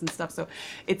things and stuff. So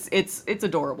it's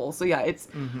adorable. So yeah, it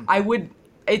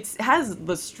has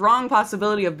the strong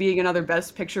possibility of being another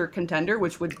Best Picture contender,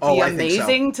 which would be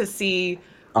amazing to see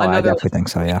another. I definitely think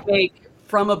so. Yeah.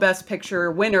 From a Best Picture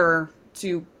winner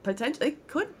to potentially, it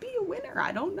could be a winner.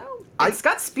 I don't know. It's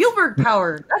got Spielberg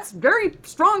power. That's very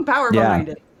strong power behind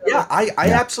it. Yeah, I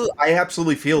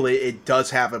absolutely feel it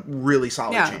does have a really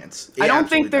solid chance. I don't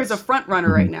think there's a front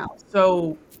runner right now.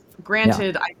 So,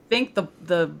 granted, I think the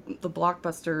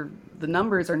blockbuster, the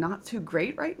numbers are not too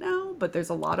great right now, but there's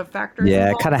a lot of factors.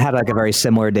 Yeah, it kind of had like a very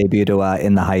similar debut to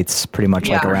In the Heights, pretty much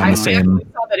like around the same.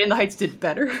 I saw that In the Heights did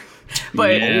better.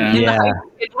 But In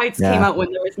the Heights came out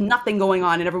when there was nothing going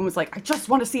on, and everyone was like, "I just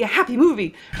want to see a happy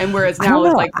movie." And whereas now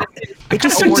it's like, it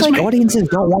just seems like audiences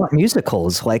don't want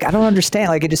musicals. Like, I don't understand.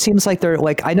 Like, it just seems like they're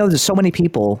like, I know there's so many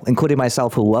people, including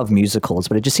myself, who love musicals,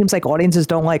 but it just seems like audiences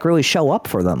don't like really show up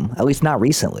for them. At least not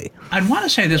recently. I'd want to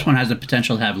say this one has the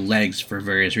potential to have legs for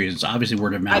various reasons. Obviously,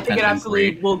 word of mouth. I think it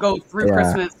absolutely will go through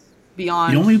Christmas,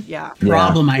 beyond. The only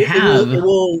problem I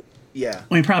have. Yeah.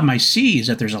 Only problem I see is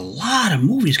that there's a lot of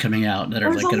movies coming out that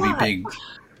are like going to be big,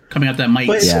 coming out that might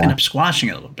end up squashing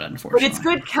it a little bit, unfortunately. But it's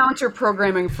good counter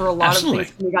programming for a lot of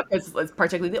things coming up, because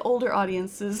particularly the older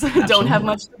audiences don't have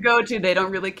much to go to. They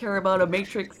don't really care about a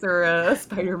Matrix or a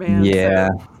Spider-Man. Yeah.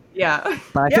 So, yeah.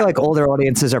 But I feel like older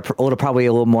audiences are probably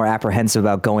a little more apprehensive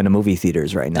about going to movie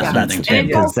theaters right now. Yeah. That's the thing. And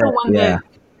it's also one that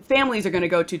families are going to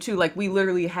go to too. Like, we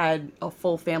literally had a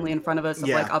full family in front of us of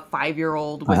like a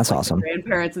 5-year-old with awesome.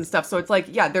 grandparents and stuff. So it's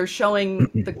like, they're showing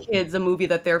the kids a movie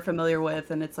that they're familiar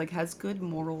with, and it's like has good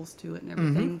morals to it and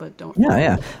everything, but don't.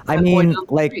 I mean,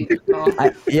 like,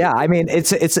 I mean,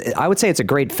 it's. I would say it's a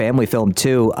great family film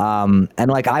too. And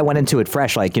like, I went into it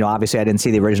fresh. Like, you know, obviously I didn't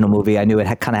see the original movie. I knew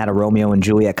it kind of had a Romeo and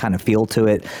Juliet kind of feel to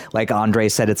it. Like Andre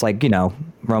said, it's like, you know,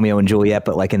 Romeo and Juliet,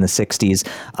 but like in the 60s.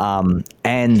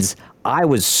 And I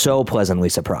was so pleasantly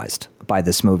surprised by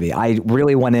this movie. I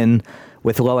really went in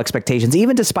with low expectations,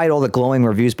 even despite all the glowing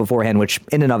reviews beforehand, which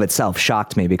in and of itself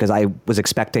shocked me, because I was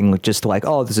expecting just like,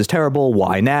 oh, this is terrible.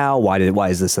 Why now? Why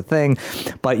is this a thing?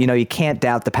 But, you know, you can't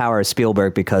doubt the power of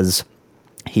Spielberg, because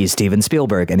he's Steven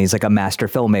Spielberg, and he's like a master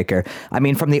filmmaker. I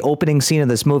mean, from the opening scene of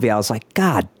this movie, I was like,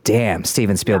 God damn,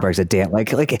 Steven Spielberg's a damn,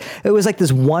 like it was like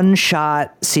this one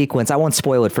shot sequence. I won't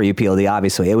spoil it for you, PLD,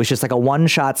 obviously. It was just like a one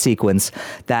shot sequence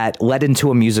that led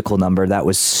into a musical number that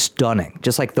was stunning.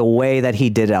 Just like the way that he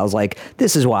did it, I was like,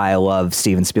 this is why I love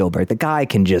Steven Spielberg. The guy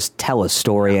can just tell a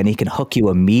story, and he can hook you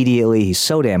immediately. He's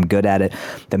so damn good at it.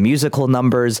 The musical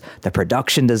numbers, the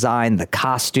production design, the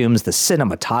costumes, the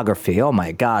cinematography. Oh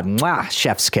my God. Mwah,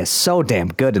 chef's kiss. So damn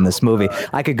good in this movie.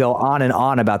 I could go on and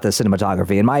on about the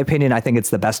cinematography. In my opinion, I think it's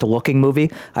the best looking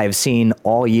movie I have seen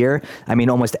all year. I mean,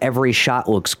 almost every shot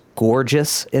looks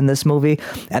gorgeous in this movie,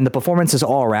 and the performances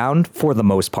all around, for the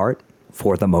most part,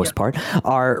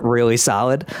 are really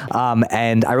solid.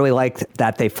 And I really liked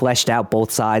that they fleshed out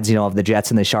both sides, of the Jets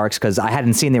and the Sharks, because I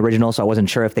hadn't seen the original, so I wasn't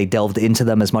sure if they delved into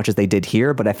them as much as they did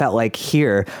here. But I felt like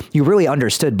here, you really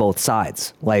understood both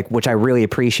sides, which I really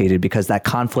appreciated, because that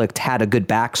conflict had a good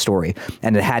backstory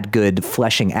and it had good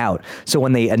fleshing out. So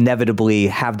when they inevitably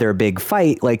have their big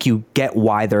fight, you get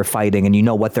why they're fighting and you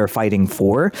know what they're fighting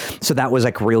for. So that was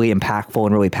really impactful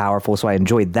and really powerful. So I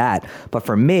enjoyed that. But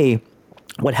for me,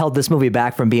 what held this movie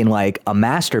back from being a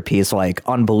masterpiece,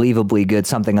 unbelievably good,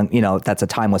 something, that's a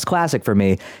timeless classic for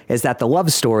me, is that the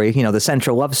love story, the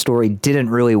central love story, didn't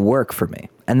really work for me.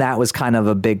 And that was kind of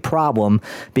a big problem,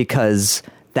 because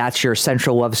that's your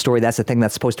central love story. That's the thing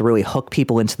that's supposed to really hook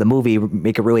people into the movie,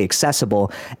 make it really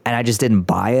accessible. And I just didn't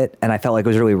buy it. And I felt like it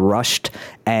was really rushed.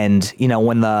 And,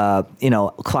 when the,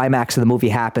 climax of the movie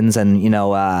happens, and,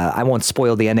 I won't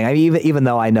spoil the ending. Even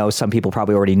though I know some people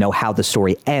probably already know how the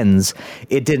story ends,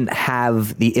 it didn't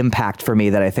have the impact for me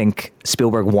that I think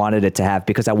Spielberg wanted it to have,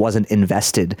 because I wasn't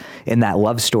invested in that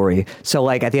love story. So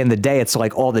at the end of the day, it's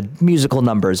all the musical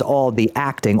numbers, all the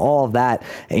acting, all of that,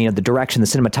 and, the direction, the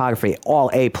cinematography, all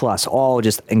A+, all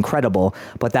just incredible.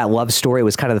 But that love story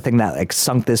was kind of the thing that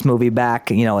sunk this movie back,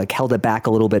 held it back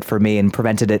a little bit for me and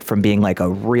prevented it from being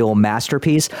a real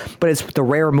masterpiece. But it's the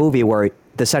rare movie where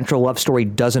the central love story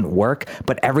doesn't work,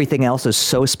 but everything else is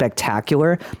so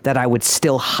spectacular that I would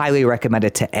still highly recommend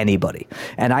it to anybody.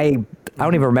 And I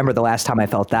don't even remember the last time I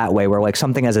felt that way, where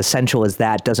something as essential as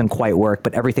that doesn't quite work,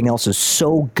 but everything else is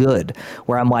so good,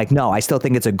 where I'm no, I still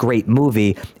think it's a great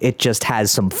movie. It just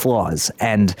has some flaws.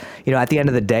 And, at the end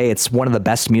of the day, it's one of the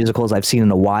best musicals I've seen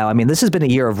in a while. I mean, this has been a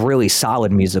year of really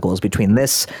solid musicals. Between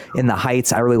this, In the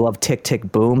Heights, I really love Tick,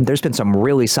 Tick, Boom. There's been some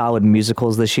really solid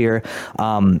musicals this year.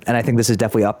 And I think this is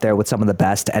definitely up there with some of the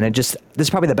best. And this is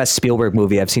probably the best Spielberg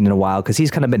movie I've seen in a while, because he's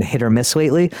kind of been hit or miss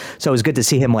lately. So it was good to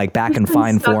see him back in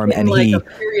fine form. And a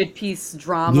period piece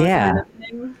drama kind of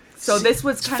thing. So this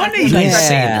was kind funny of you say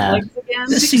that.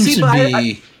 This seems to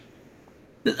be.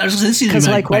 This seems to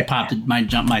be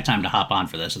my time to hop on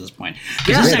for this at this point.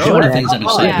 This is actually one of the things I'm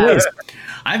excited about.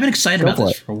 I've been excited about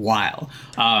this for a while,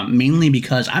 mainly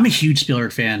because I'm a huge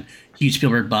Spielberg fan, huge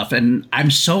Spielberg buff, and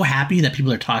I'm so happy that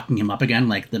people are talking him up again,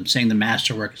 them saying the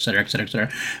masterwork, et cetera, et cetera, et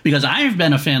cetera. Because I've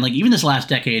been a fan, even this last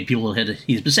decade, people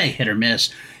he's been saying hit or miss.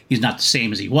 He's not the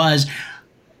same as he was.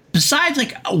 Besides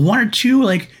one or two,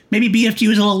 maybe BFG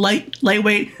was a little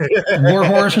lightweight, War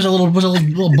Horse was a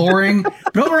little boring,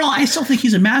 but overall I still think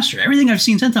he's a master. Everything I've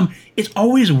seen since then, it's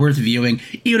always worth viewing,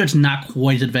 even if it's not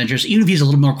quite as adventurous, even if he's a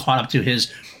little more caught up to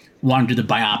his wanting to do the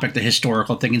biopic, the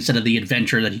historical thing, instead of the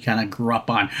adventure that he kind of grew up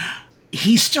on.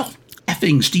 He's still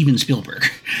effing Steven Spielberg,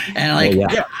 and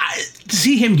to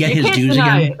see him get his dues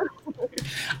again.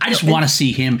 I just want to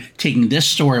see him taking this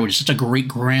story, which is such a great,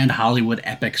 grand Hollywood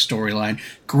epic storyline,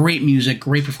 great music,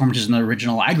 great performances in the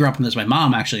original. I grew up in this. My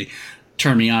mom actually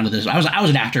turned me on to this. I was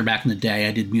an actor back in the day.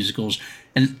 I did musicals.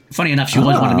 And funny enough, she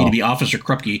always wanted me to be Officer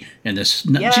Krupke in this.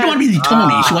 She didn't want me to be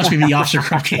Tony. She wants me to be Officer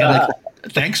Krupke. I'm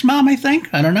thanks, Mom, I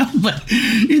think. I don't know. But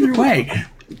either way,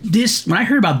 when I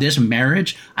heard about this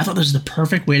marriage, I thought this was the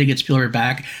perfect way to get Spielberg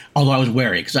back, although I was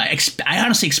wary, because I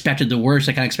honestly expected the worst.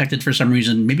 I kind of expected, for some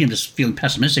reason, maybe I'm just feeling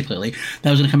pessimistic lately, that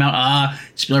was going to come out,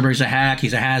 Spielberg's a hack,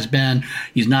 he's a has-been,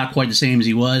 he's not quite the same as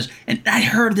he was. And I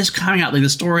heard this coming out, the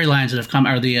storylines that have come,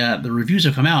 or the reviews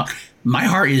have come out, my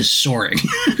heart is soaring.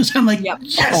 Because I'm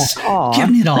yes, give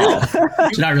me it all.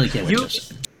 So now I really can't wait to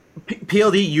this.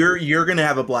 PLD, you're going to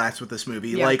have a blast with this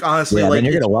movie. Honestly, then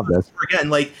you're going to love this. Again,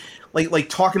 like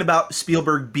talking about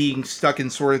Spielberg being stuck in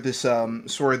sort of this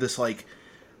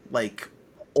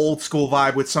old school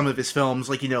vibe with some of his films,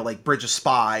 like Bridge of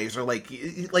Spies, or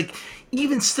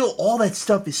even still, all that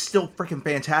stuff is still freaking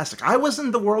fantastic. I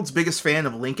wasn't the world's biggest fan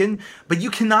of Lincoln, but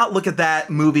you cannot look at that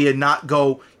movie and not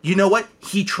go, you know what?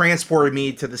 He transported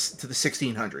me to the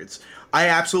 1600s. I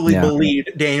absolutely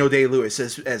believed Daniel Day-Lewis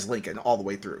as Lincoln all the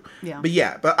way through.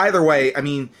 Yeah. But either way, I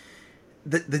mean,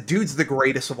 the dude's the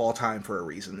greatest of all time for a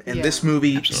reason, and this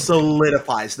movie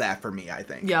solidifies that for me, I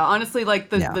think. Yeah, honestly,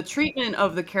 the treatment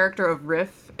of the character of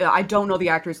Riff, I don't know the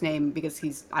actor's name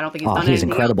because I don't think he's done anything. He's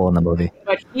incredible in the movie.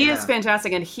 But he is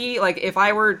fantastic, and he, if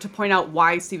I were to point out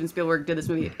why Steven Spielberg did this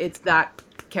movie, it's that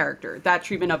character, that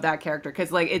treatment of that character,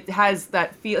 because it has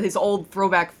that feel, his old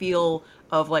throwback feel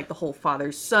of the whole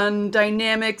father-son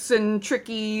dynamics and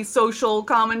tricky social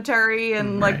commentary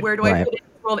and where do I fit in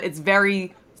this world? It's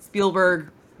very Spielberg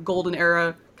golden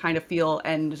era kind of feel.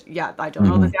 And yeah, I don't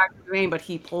know this actor's name, but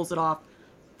he pulls it off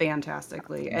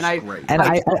fantastically. And I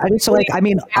just like, I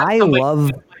mean, I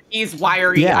love. He's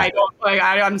wiry. Yeah. I don't like.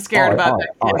 I'm scared about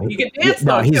that. He can dance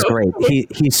though. No, he's too. great.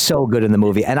 He's so good in the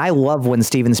movie, and I love when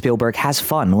Steven Spielberg has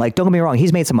fun. Like, don't get me wrong,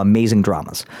 he's made some amazing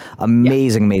dramas,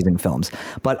 amazing films.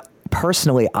 But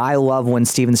personally, I love when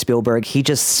Steven Spielberg, he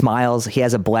just smiles, he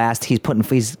has a blast, he's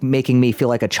making me feel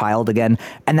like a child again,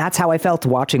 and that's how I felt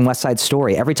watching West Side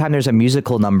Story. Every time there's a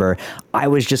musical number, I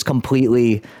was just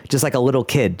completely just like a little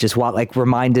kid, just like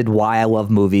reminded why I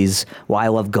love movies, why I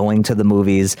love going to the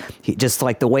movies. Just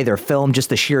like the way they're filmed, just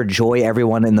the sheer joy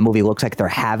everyone in the movie looks like they're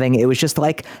having. It was just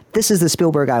like, this is the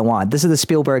Spielberg I want. This is the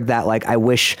Spielberg that like I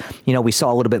wish, we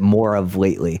saw a little bit more of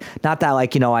lately. Not that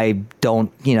like, I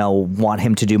don't, want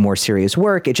him to do more serious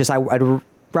work. It's just I'd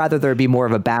rather there be more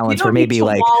of a balance where maybe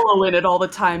like wallow in it all the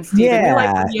time, Steven.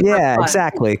 Yeah,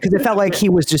 exactly. Because it felt like he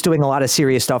was just doing a lot of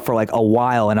serious stuff for like a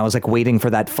while, and I was like waiting for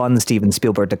that fun Steven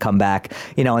Spielberg to come back,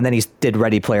 and then he did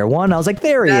Ready Player One. I was like,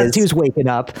 there he is. He was waking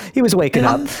up. He's like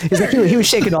he was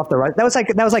shaking off the right. That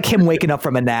was like him waking up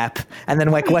from a nap, and then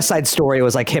like West Side Story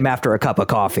was like him after a cup of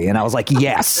coffee, and I was like,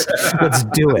 yes, let's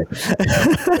do it.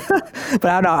 But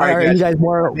I don't know. Are you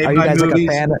guys like a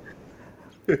fan?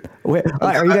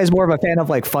 Are you guys more of a fan of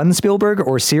like fun Spielberg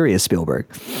or serious Spielberg?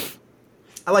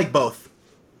 I like both.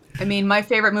 I mean, my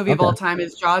favorite movie of all time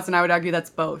is Jaws, and I would argue that's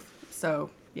both. So,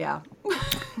 yeah.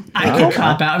 I could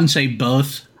cop out and say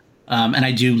both, and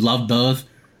I do love both.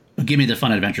 But give me the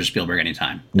fun adventure Spielberg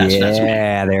anytime. That's me.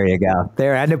 There you go.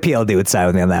 There, I knew PLD would side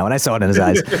with me on that one. I saw it in his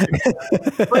eyes.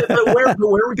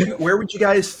 but where would you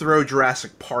guys throw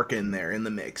Jurassic Park in there in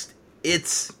the mix?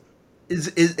 Is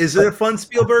it a fun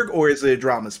Spielberg or is it a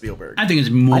drama Spielberg? I think it's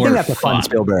more. I think that's a fun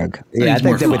Spielberg. Yeah, I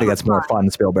think that's more fun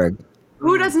Spielberg.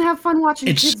 Who doesn't have fun watching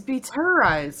kids be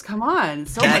terrorized? Come on,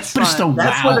 so much fun.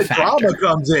 That's where the drama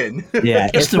comes in. Yeah,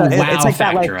 it's the wow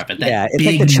factor of it. It's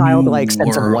like the childlike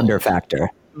sense of wonder factor.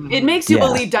 It makes you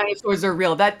believe dinosaurs are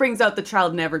real. That brings out the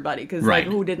child in everybody, because like,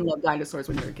 who didn't love dinosaurs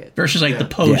when you were a kid? Versus like the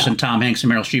Post and Tom Hanks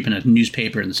and Meryl Streep in a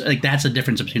newspaper, and like that's the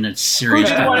difference between a serious.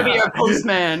 Who didn't want to be your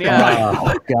postman? Yeah.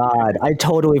 Oh God, I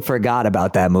totally forgot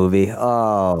about that movie.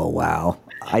 Oh wow,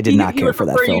 I did not care for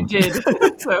that film. You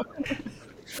did. So.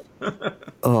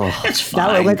 Oh, it's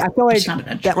fine. I feel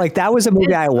like that was a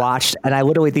movie I watched, and I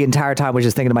literally the entire time was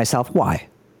just thinking to myself, why?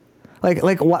 Like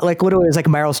literally, it's like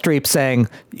Meryl Streep saying,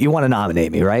 "You want to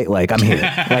nominate me, right? Like I'm here."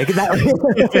 Like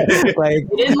that. Like,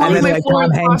 and then like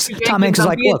Tom Hanks is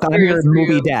like, "Look, I'm your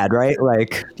movie dad, right?"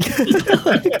 Like,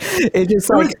 it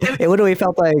just like it literally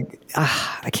felt like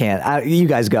I can't. You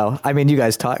guys go. I mean, you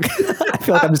guys talk. I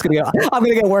feel like I'm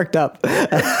gonna get worked up.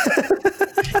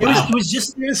 It was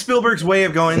just Spielberg's way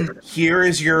of going, here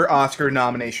is your Oscar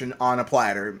nomination on a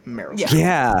platter, Meryl.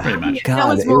 Yeah. Pretty much. God, that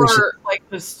was more like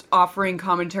just offering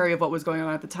commentary of what was going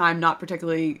on at the time, not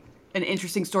particularly an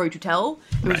interesting story to tell.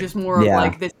 It was just more of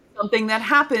like this something that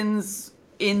happens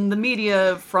in the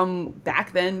media from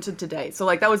back then to today. So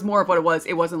like that was more of what it was.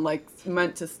 It wasn't like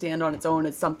meant to stand on its own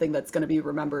as something that's going to be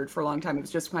remembered for a long time. It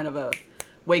was just kind of a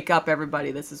wake up, everybody,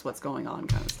 this is what's going on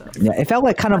kind of stuff. Yeah, it felt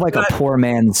like kind of like a poor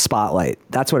man's Spotlight.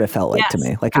 That's what it felt like to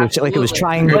me. Like it was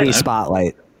trying to be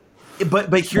Spotlight. But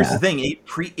here's the thing, it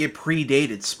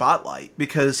predated Spotlight,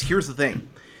 because here's the thing.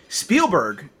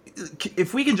 Spielberg,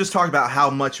 if we can just talk about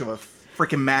how much of a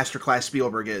freaking masterclass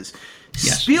Spielberg is.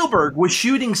 Yes. Spielberg was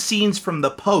shooting scenes from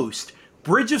The Post,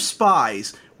 Bridge of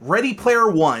Spies, Ready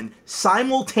Player One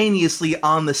simultaneously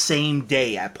on the same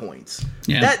day at points.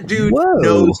 Yeah. That dude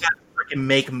knows how to freaking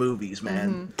make movies,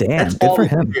 man. Damn, that's good for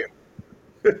him.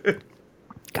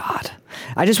 God,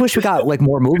 I just wish we got like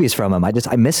more movies from him. I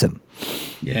miss him.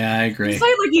 Yeah, I agree. He's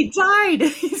like he died.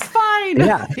 He's fine.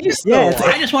 Yeah,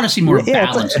 I just want to see more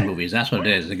balance in movies. That's what it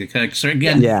is. So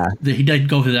again, he did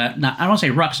go through that. Not, I don't want to say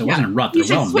rough. So it wasn't rough. You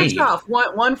should switch off.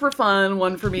 One for fun,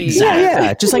 one for me. Exactly.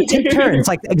 Yeah, just like take turns.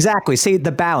 Like exactly. See,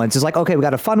 the balance is like, okay, we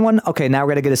got a fun one. Okay, now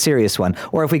we're gonna get a serious one.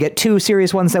 Or if we get two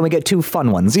serious ones, then we get two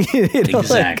fun ones.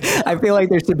 Exactly. Like, I feel like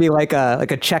there should be like a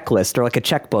checklist or like a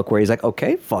checkbook where he's like,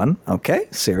 okay, fun, okay,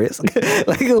 serious.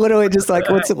 Like literally just like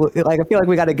what's like. I feel like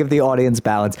we got to give the audience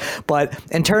balance. But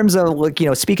in terms of like,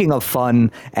 speaking of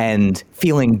fun and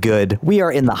feeling good, we are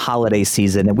in the holiday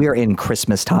season and we are in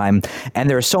Christmas time, and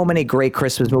there are so many great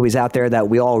Christmas movies out there that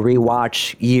we all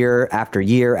rewatch year after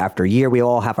year after year. We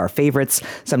all have our favorites.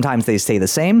 Sometimes they stay the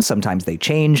same, sometimes they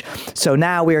change. So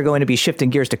now we are going to be shifting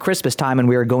gears to Christmas time, and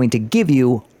we are going to give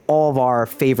you all of our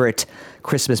favorite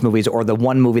Christmas movies, or the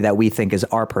one movie that we think is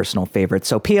our personal favorite.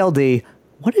 So PLD,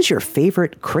 what is your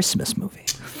favorite Christmas movie?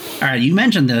 All right, you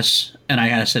mentioned this, and I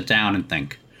got to sit down and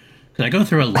think, because I go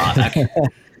through a lot.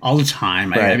 all the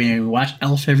time. Right. I mean, I watch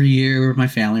Elf every year with my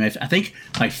family. I think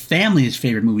my family's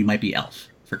favorite movie might be Elf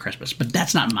for Christmas, but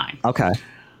that's not mine. Okay.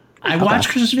 I watch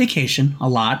Christmas Vacation a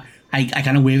lot. I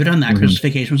kind of wave it on that. Christmas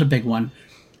Vacation was a big one.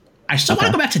 I still want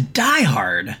to go back to Die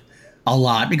Hard a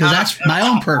lot because that's my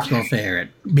own personal favorite,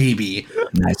 maybe.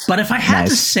 Nice. But if I had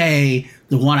to say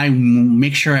the one I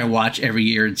make sure I watch every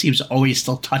year, it seems to always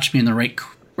still touch me in the right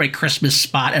Christmas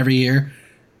spot every year,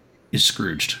 is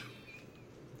Scrooged.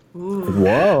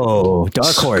 Whoa,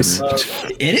 dark horse.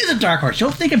 It is a dark horse. You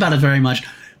don't think about it very much,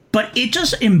 but it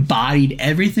just embodied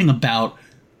everything about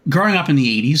growing up in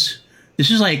the 80s. This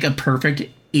is like a perfect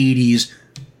 80s,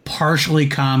 partially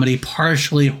comedy,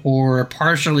 partially horror,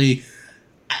 partially,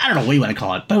 I don't know what you want to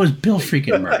call it, but it was Bill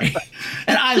freaking Murray.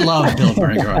 And I loved Bill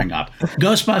Murray growing up.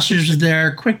 Ghostbusters was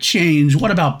there, Quick Change,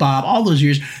 What About Bob, all those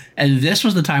years. And this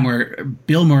was the time where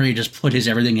Bill Murray just put his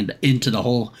everything into the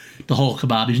whole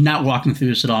kebab. He's not walking through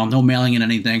this at all, no mailing in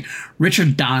anything.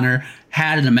 Richard Donner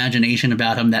had an imagination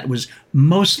about him that was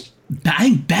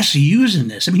best used in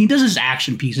this. I mean, he does his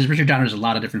action pieces. Richard Donner does a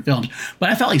lot of different films, but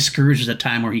I felt like Scrooge was a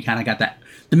time where he kind of got that.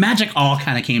 The magic all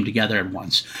kind of came together at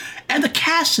once. And the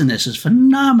cast in this is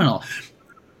phenomenal.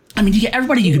 I mean, you get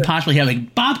everybody you could possibly have,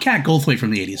 like Bobcat Goldthwait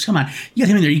from the 80s. Come on. You got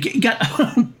him in there. You got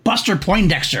Buster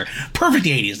Poindexter. Perfect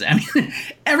 80s. I mean,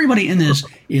 everybody in this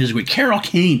is with Carol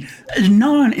Kane. There's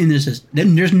no one in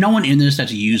this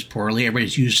that's used poorly.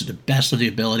 Everybody's used to the best of the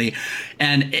ability.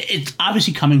 And it's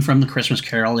obviously coming from the Christmas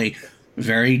Carol, a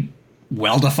very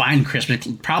well-defined Christmas,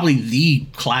 probably the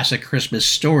classic Christmas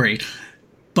story.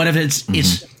 But if it's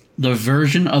the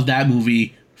version of that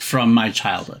movie from my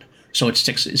childhood, so it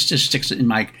just sticks in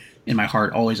my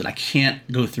heart always, and I can't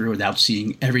go through without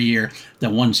seeing every year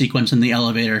that one sequence in the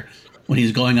elevator when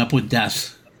he's going up with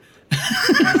death.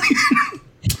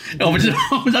 opens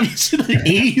up, you see the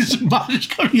 80s bodies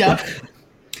coming out.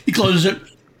 He closes it.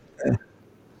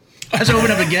 Has it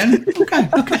opened up again?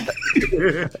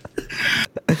 Okay.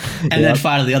 And then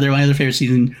finally, my other favorite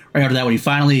scene right after that, when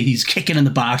he's kicking in the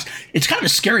box. It's kind of a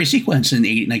scary sequence in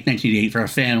 1988 for a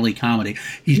family comedy.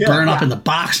 He's burned up in the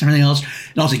box and everything else.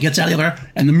 And also he gets out of the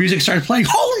elevator and the music starts playing.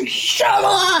 Holy shit!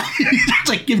 It's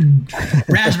like giving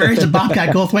raspberries to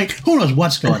Bobcat Goldthwait. Who knows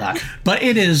what's going on? But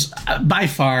it is by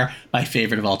far my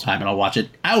favorite of all time, and I'll watch it.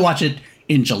 I'll watch it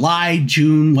in July,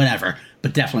 June, whatever.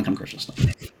 But definitely come Christmas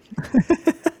time.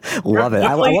 Love it.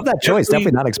 I love that choice.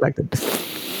 Definitely not expected.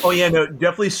 Oh yeah, no,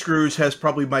 definitely Scrooge has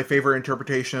probably my favorite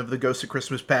interpretation of the Ghost of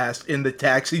Christmas Past in the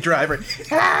taxi driver. Give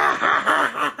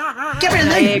me a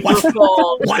thing. What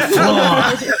floor?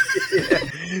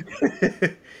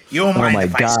 You don't mind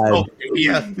if I smoke,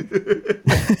 yeah.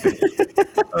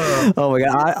 Oh my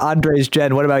God, Andres,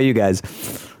 Jen, what about you guys?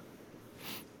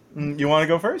 You want to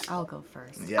go first? I'll go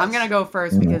first. Yes. I'm going to go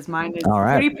first because mine is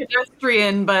pretty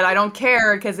pedestrian, but I don't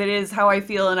care because it is how I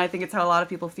feel, and I think it's how a lot of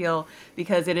people feel,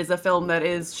 because it is a film that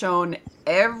is shown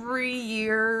every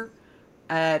year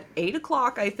at 8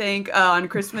 o'clock, I think, on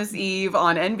Christmas Eve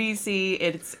on NBC.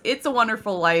 It's a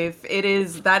Wonderful Life.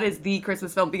 That is the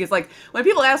Christmas film, because like when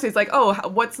people ask me, it's like, oh,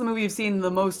 what's the movie you've seen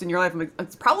the most in your life? I'm like,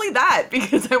 it's probably that,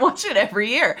 because I watch it every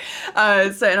year.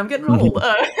 And I'm getting old.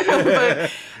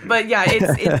 But yeah,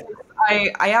 it's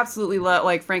I absolutely love,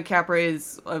 like, Frank Capra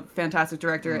is a fantastic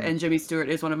director, and Jimmy Stewart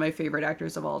is one of my favorite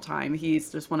actors of all time.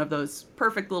 He's just one of those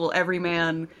perfect little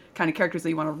everyman kind of characters that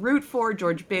you want to root for.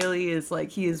 George Bailey is like,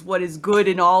 he is what is good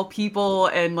in all people,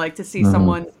 and like to see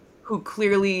someone who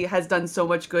clearly has done so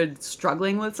much good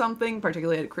struggling with something,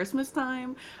 particularly at Christmas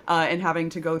time, and having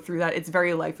to go through that, it's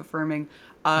very life affirming.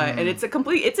 And it's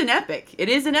an epic. It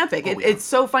is an epic. It's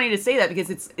so funny to say that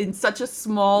because it's in such a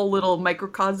small little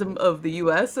microcosm of the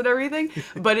U.S. and everything,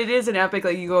 but it is an epic.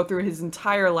 Like, you go through his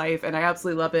entire life, and I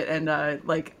absolutely love it. And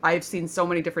like, I've seen so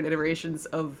many different iterations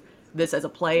of this as a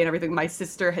play and everything. My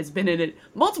sister has been in it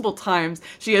multiple times.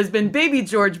 She has been baby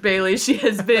George Bailey. She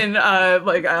has been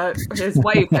his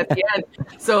wife at the end.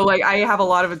 So like, I have a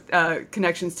lot of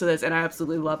connections to this, and I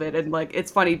absolutely love it. And like, it's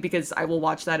funny because I will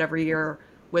watch that every year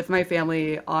with my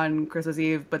family on Christmas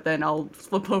Eve, but then I'll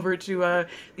flip over to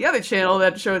the other channel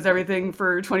that shows everything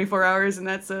for 24 hours, and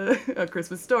that's a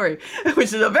Christmas Story, which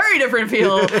is a very different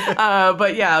feel.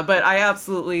 But I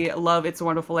absolutely love It's a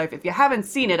Wonderful Life. If you haven't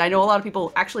seen it, I know a lot of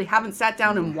people actually haven't sat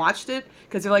down and watched it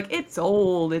because they're like, it's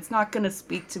old, it's not going to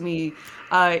speak to me.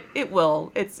 It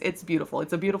will. It's beautiful.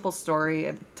 It's a beautiful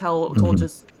story, told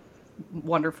just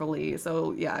wonderfully.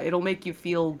 So yeah, it'll make you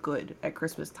feel good at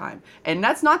Christmas time. And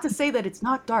that's not to say that it's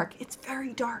not dark. It's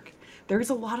very dark. There's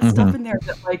a lot of stuff in there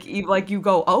that like you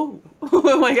go, oh,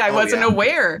 like I wasn't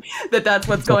aware that that's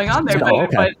what's going on there.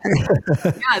 But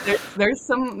yeah, there's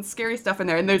some scary stuff in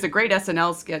there. And there's a great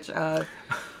SNL sketch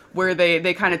where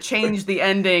they kind of change the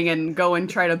ending and go and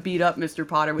try to beat up Mr.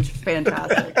 Potter, which is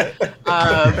fantastic.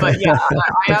 But yeah,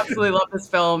 I absolutely love this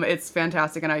film. It's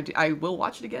fantastic, and I will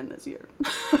watch it again this year.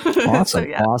 Awesome, So,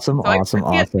 yeah. awesome, So I awesome,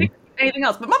 can't awesome. pick anything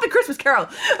else, but Muppet Christmas Carol.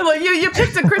 I'm like, you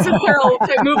picked a Christmas Carol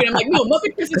type movie. I'm like, no,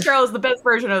 Muppet Christmas Carol is the best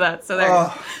version of that. So there. You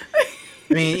go.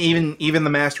 I mean, even the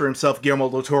master himself, Guillermo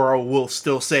del Toro, will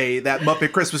still say that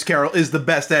Muppet Christmas Carol is the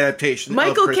best adaptation.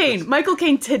 Michael of Caine. Michael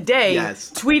Caine today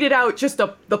tweeted out just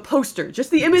the poster,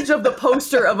 just the image of the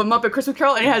poster of a Muppet Christmas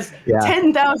Carol, and it has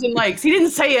 10,000 likes. He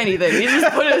didn't say anything. He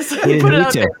just put it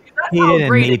out there. He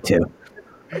didn't need to.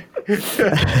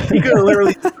 He could have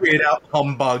literally created out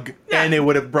humbug, and it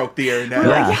would have broke the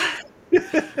internet.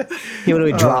 Yeah. He would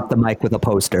have dropped the mic with a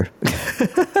poster.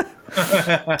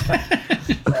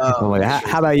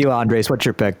 How about you, Andres? What's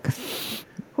your pick?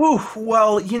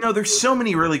 Well, there's so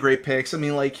many really great picks. I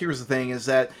mean, like, here's the thing is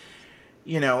that,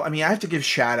 I have to give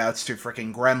shout outs to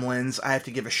freaking Gremlins. I have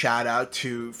to give a shout out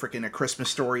to freaking A Christmas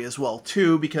Story as well,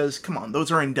 too, because, come on, those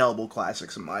are indelible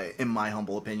classics in my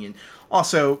humble opinion.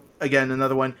 Also, again,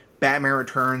 another one, Batman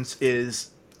Returns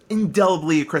is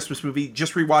indelibly a Christmas movie.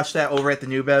 Just rewatched that over at the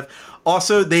New Bev.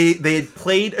 Also, they had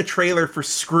played a trailer for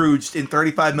Scrooged in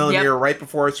 35mm right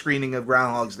before a screening of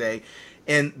Groundhog's Day,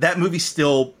 and that movie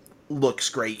still looks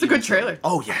great. It's a good trailer.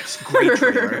 Oh yes, great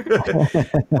trailer.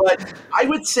 But I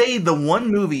would say the one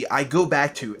movie I go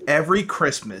back to every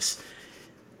Christmas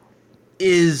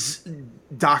is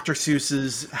Dr.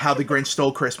 Seuss's How the Grinch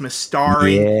Stole Christmas,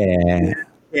 starring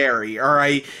Carrey. All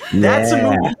right, that's a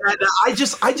movie that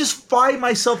I just find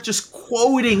myself just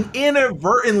quoting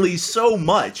inadvertently so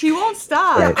much. He won't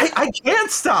stop. Yeah, I can't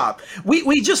stop.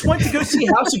 We just went to go see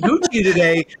House of Gucci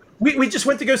today. We just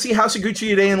went to go see House of Gucci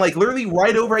today, and like literally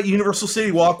right over at Universal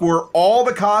City Walk were all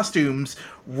the costumes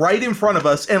right in front of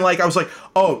us. And like I was like,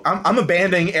 oh, I'm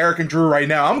abandoning Eric and Drew right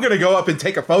now. I'm gonna go up and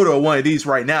take a photo of one of these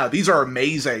right now. These are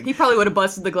amazing. He probably would have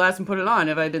busted the glass and put it on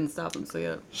if I didn't stop him. So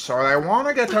yeah. So they want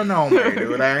to get to know me,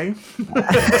 do they?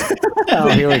 Oh,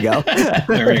 here we go.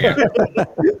 There we go.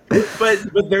 But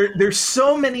there's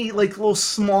so many like little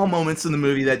small moments in the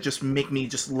movie that just make me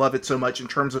just love it so much in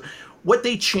terms of what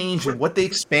they changed and what they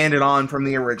expanded on from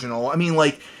the original. I mean,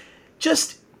 like,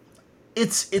 just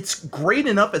it's great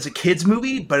enough as a kids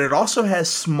movie, but it also has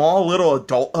small little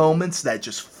adult elements that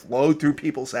just flow through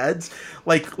people's heads.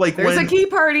 Like there's a key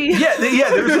party.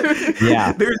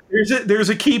 There's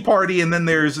a key party, and then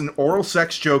there's an oral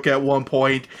sex joke at one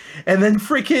point, and then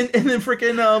freaking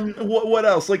what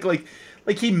else?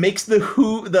 Like he makes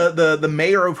the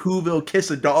mayor of Whoville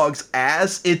kiss a dog's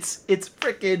ass. It's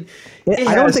freaking.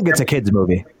 I don't think it's a kids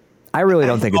movie. I really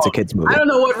don't think it's a kids movie. I don't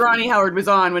know what Ronnie Howard was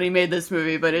on when he made this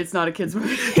movie, but it's not a kids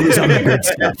movie. He was on the good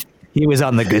stuff. He was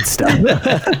on the good stuff.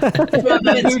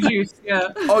 The juice, yeah.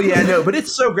 Oh yeah, no, but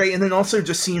it's so great, and then also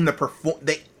just seeing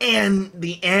the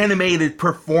animated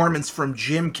performance from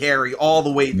Jim Carrey all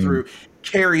the way through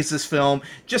carries this film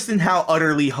just in how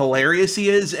utterly hilarious he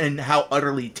is and how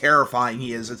utterly terrifying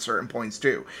he is at certain points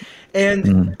too.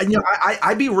 And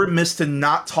I'd be remiss to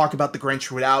not talk about The Grinch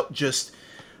without just.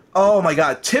 Oh my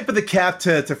god, tip of the cap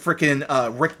to freaking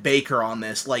Rick Baker on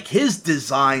this. Like, his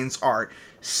designs are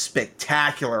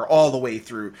spectacular all the way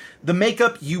through. The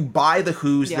makeup, you buy the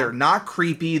Who's. Yeah. They're not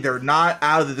creepy. They're not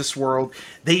out of this world.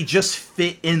 They just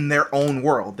fit in their own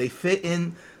world. They fit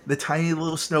in the tiny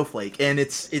little snowflake. And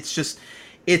it's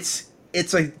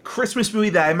a Christmas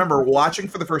movie that I remember watching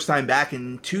for the first time back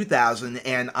in 2000,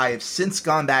 and I have since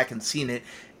gone back and seen it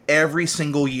every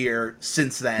single year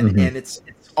since then. And it's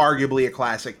arguably a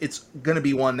classic. It's going to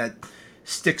be one that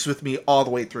sticks with me all the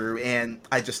way through, and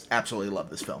I just absolutely love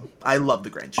this film. I love The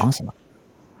Grinch. Awesome.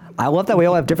 I love that we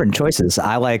all have different choices.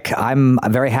 I'm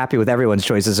very happy with everyone's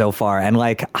choices so far. And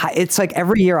like, it's like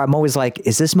every year I'm always like,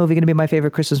 is this movie going to be my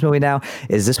favorite Christmas movie now?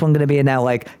 Is this one going to be it now?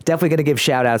 Like, definitely going to give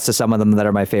shout outs to some of them that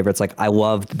are my favorites. Like, I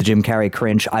loved the Jim Carrey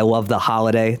Grinch. I love The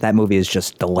Holiday. That movie is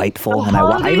just delightful. And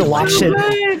I even watched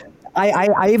it.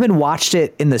 I even watched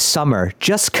it in the summer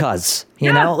just cause,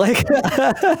 you know, like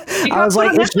I was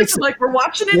like, Netflix, like we're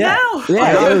watching it now.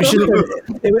 Yeah,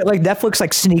 like Netflix like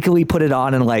sneakily put it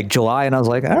on in like July, and I was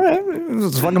like, all right,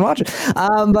 let's fucking watch it.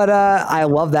 But I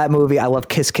love that movie. I love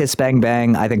Kiss Kiss Bang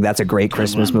Bang. I think that's a great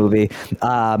Christmas movie.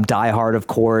 Die Hard, of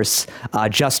course.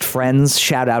 Just Friends.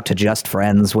 Shout out to Just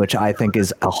Friends, which I think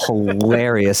is a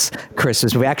hilarious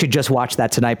Christmas movie. I actually just watched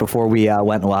that tonight before we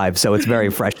went live, so it's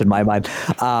very fresh in my mind.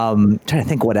 Trying to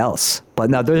think what else. But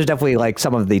no, those are definitely like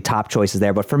some of the top choices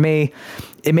there. But for me,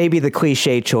 it may be the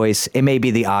cliche choice. It may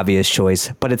be the obvious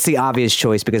choice, but it's the obvious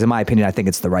choice because in my opinion, I think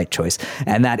it's the right choice.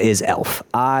 And that is Elf.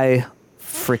 I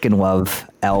freaking love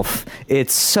Elf.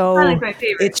 It's so, my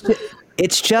favorite.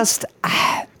 it's just,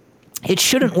 it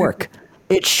shouldn't work.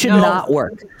 It should No. not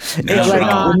work. No, It's it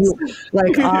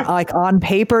like, should not. like on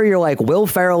paper, you're like, Will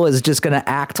Ferrell is just gonna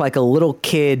act like a little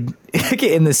kid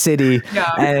in the city,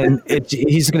 and this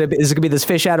is gonna be this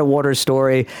fish out of water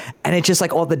story, and it's just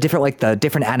like all the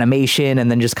different animation, and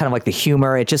then just kind of like the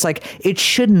humor. It's just like it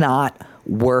should not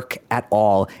work at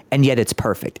all, and yet it's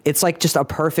perfect. It's like just a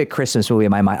perfect Christmas movie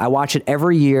in my mind. I watch it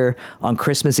every year on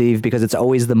Christmas Eve because it's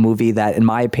always the movie that, in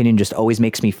my opinion, just always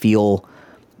makes me feel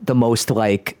the most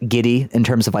like giddy in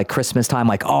terms of like Christmas time.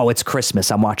 Like, oh, it's Christmas,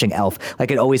 I'm watching Elf.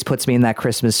 Like, it always puts me in that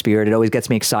Christmas spirit. It always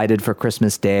gets me excited for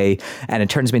Christmas Day, and it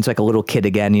turns me into like a little kid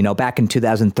again. You know, back in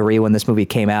 2003 when this movie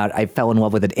came out, I fell in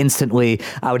love with it instantly.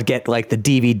 I would get like the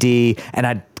DVD and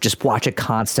I'd just watch it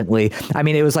constantly. I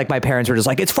mean, it was like my parents were just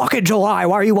like, it's fucking July,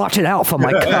 why are you watching Elf? I'm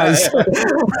like, guys,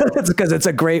 it's because it's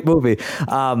a great movie.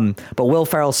 But Will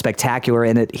Ferrell's spectacular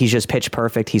in it. He's just pitch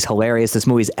perfect. He's hilarious. This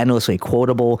movie's endlessly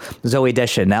quotable. Zoe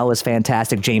Deschanel is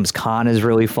fantastic. James Caan is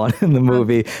really fun in the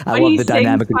movie. I love the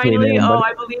dynamic between them. Oh,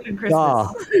 I believe in Christmas.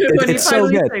 Oh, it's so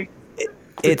good.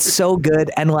 It's so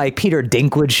good. And like Peter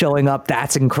Dinklage showing up,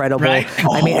 that's incredible. Right.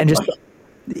 I mean, and just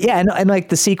yeah, and like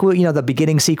the sequel, you know, the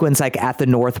beginning sequence, like at the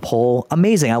North Pole,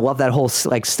 amazing. I love that whole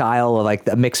like style of like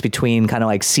the mix between kind of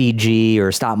like CG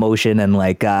or stop motion and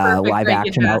like live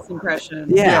action. Impression.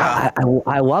 Yeah,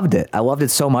 I loved it. I loved it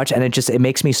so much, and it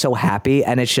makes me so happy.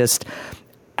 And it's just,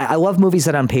 I love movies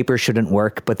that on paper shouldn't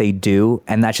work, but they do,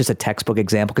 and that's just a textbook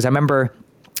example. Because I remember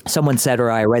someone said,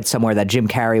 or I read somewhere, that Jim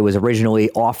Carrey was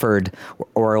originally offered,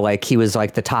 or like he was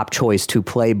like the top choice to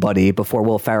play Buddy before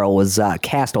Will Ferrell was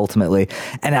cast ultimately.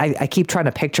 And I keep trying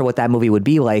to picture what that movie would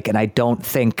be like, and I don't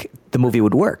think the movie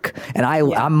would work. And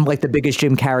I'm like the biggest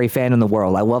Jim Carrey fan in the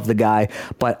world. I love the guy,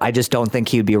 but I just don't think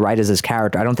he would be right as his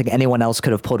character. I don't think anyone else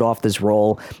could have pulled off this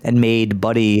role and made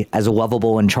Buddy as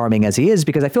lovable and charming as he is,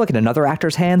 because I feel like in another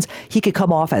actor's hands, he could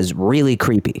come off as really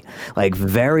creepy, like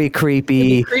very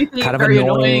creepy, kind of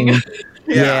annoying.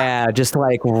 Yeah, just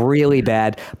like really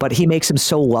bad. But he makes him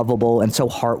so lovable and so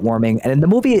heartwarming. And in the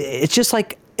movie, it's just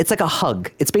like, it's like a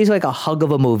hug. It's basically like a hug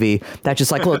of a movie that's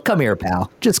just like, look, come here,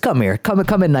 pal. Just come here.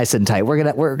 Come in nice and tight. We're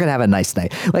gonna have a nice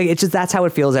night. Like, it's just, that's how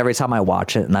it feels every time I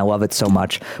watch it, and I love it so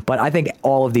much. But I think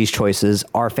all of these choices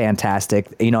are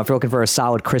fantastic. You know, if you're looking for a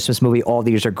solid Christmas movie, all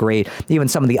these are great. Even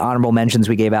some of the honorable mentions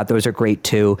we gave out, those are great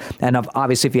too. And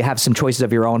obviously, if you have some choices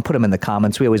of your own, put them in the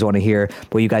comments. We always want to hear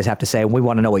what you guys have to say. We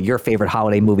want to know what your favorite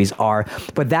holiday movies are.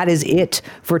 But that is it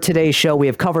for today's show. We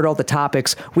have covered all the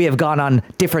topics. We have gone on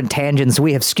different tangents.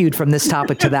 We have skewed from this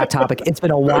topic to that topic. It's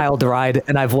been a wild ride,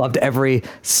 and I've loved every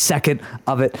second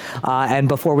of it. And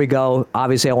before we go,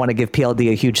 obviously, I want to give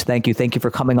PLD a huge thank you. Thank you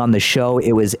for coming on the show.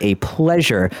 It was a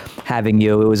pleasure having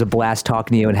you. It was a blast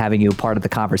talking to you and having you part of the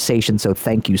conversation. So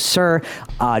thank you, sir.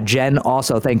 Jen,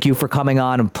 also, thank you for coming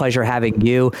on. A pleasure having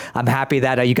you. I'm happy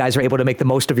that you guys are able to make the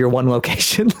most of your one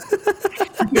location.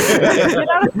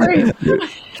 That was great.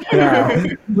 Yeah.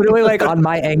 Literally, like on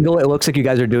my angle, it looks like you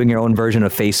guys are doing your own version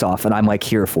of Face Off, and I'm like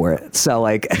here for it. So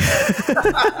like,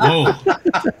 Whoa.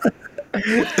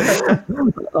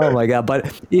 oh my God.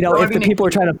 But you know, if the people are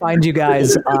trying to find you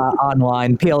guys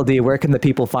online, PLD, where can the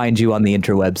people find you on the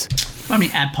interwebs? Find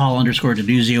me at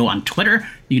Paul_Denuzio on Twitter.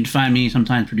 You can find me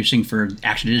sometimes producing for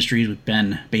Action Industries with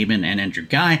Ben Bateman and Andrew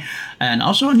Guy, and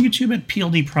also on YouTube at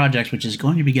PLD Projects, which is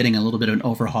going to be getting a little bit of an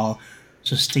overhaul.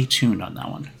 So stay tuned on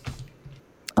that one.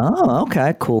 Oh,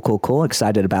 okay. Cool.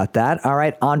 Excited about that. All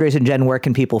right, Andres and Jen, where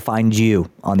can people find you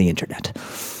on the internet?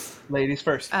 Ladies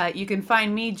first. You can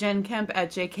find me, Jen Kemp,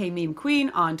 at JKMemeQueen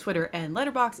on Twitter and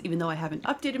Letterboxd, even though I haven't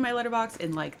updated my Letterboxd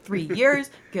in like 3 years.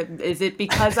 Is it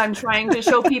because I'm trying to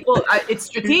show people it's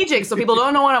strategic so people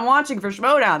don't know what I'm watching for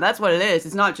Schmodown? That's what it is.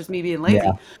 It's not just me being lazy.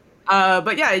 Yeah.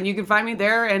 But yeah, and you can find me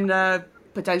there and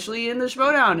potentially in the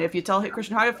Schmodown. If you tell Hit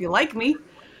Christian Heart if you like me,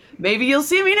 maybe you'll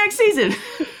see me next season.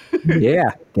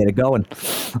 Yeah, get it going.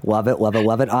 Love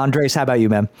it. Andres, how about you,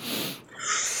 man?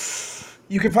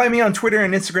 You can find me on Twitter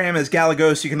and Instagram as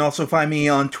Galagos. You can also find me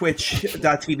on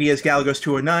twitch.tv as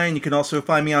Galagos209. You can also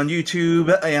find me on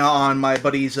YouTube, on my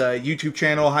buddy's YouTube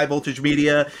channel, High Voltage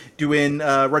Media, doing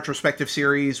retrospective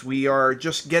series. We are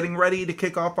just getting ready to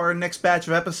kick off our next batch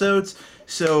of episodes,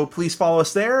 so please follow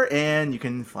us there, and you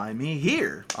can find me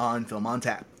here on Film on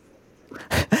Tap.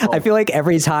 I feel like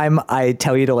every time I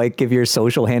tell you to like give your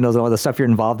social handles and all the stuff you're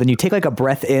involved in, you take like a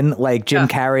breath in, like Jim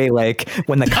Carrey, like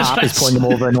when the cop is pulling him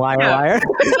over in Liar Liar.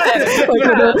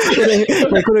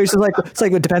 It's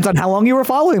like it depends on how long you were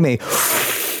following me.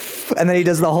 And then he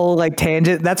does the whole like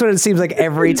tangent. That's what it seems like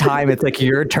every time. It's like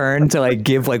your turn to like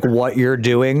give like what you're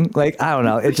doing. Like, I don't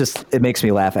know. It makes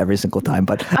me laugh every single time.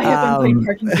 But I have been playing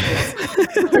parking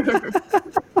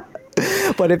tickets.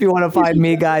 But if you want to find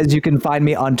me, guys, you can find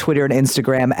me on Twitter and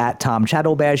Instagram at Tom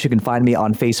Chattelbash. You can find me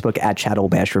on Facebook at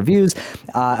Chattelbash Reviews.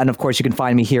 And of course, you can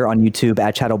find me here on YouTube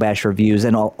at Chattelbash Reviews,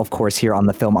 and of course here on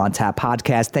the Film on Tap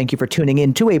podcast. Thank you for tuning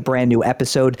in to a brand new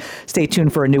episode. Stay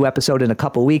tuned for a new episode in a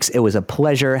couple weeks. It was a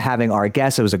pleasure having our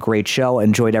guests. It was a great show.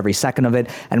 Enjoyed every second of it.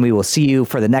 And we will see you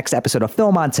for the next episode of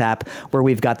Film on Tap, where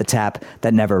we've got the tap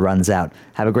that never runs out.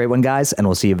 Have a great one, guys, and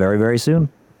we'll see you very, very soon.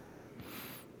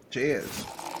 Cheers.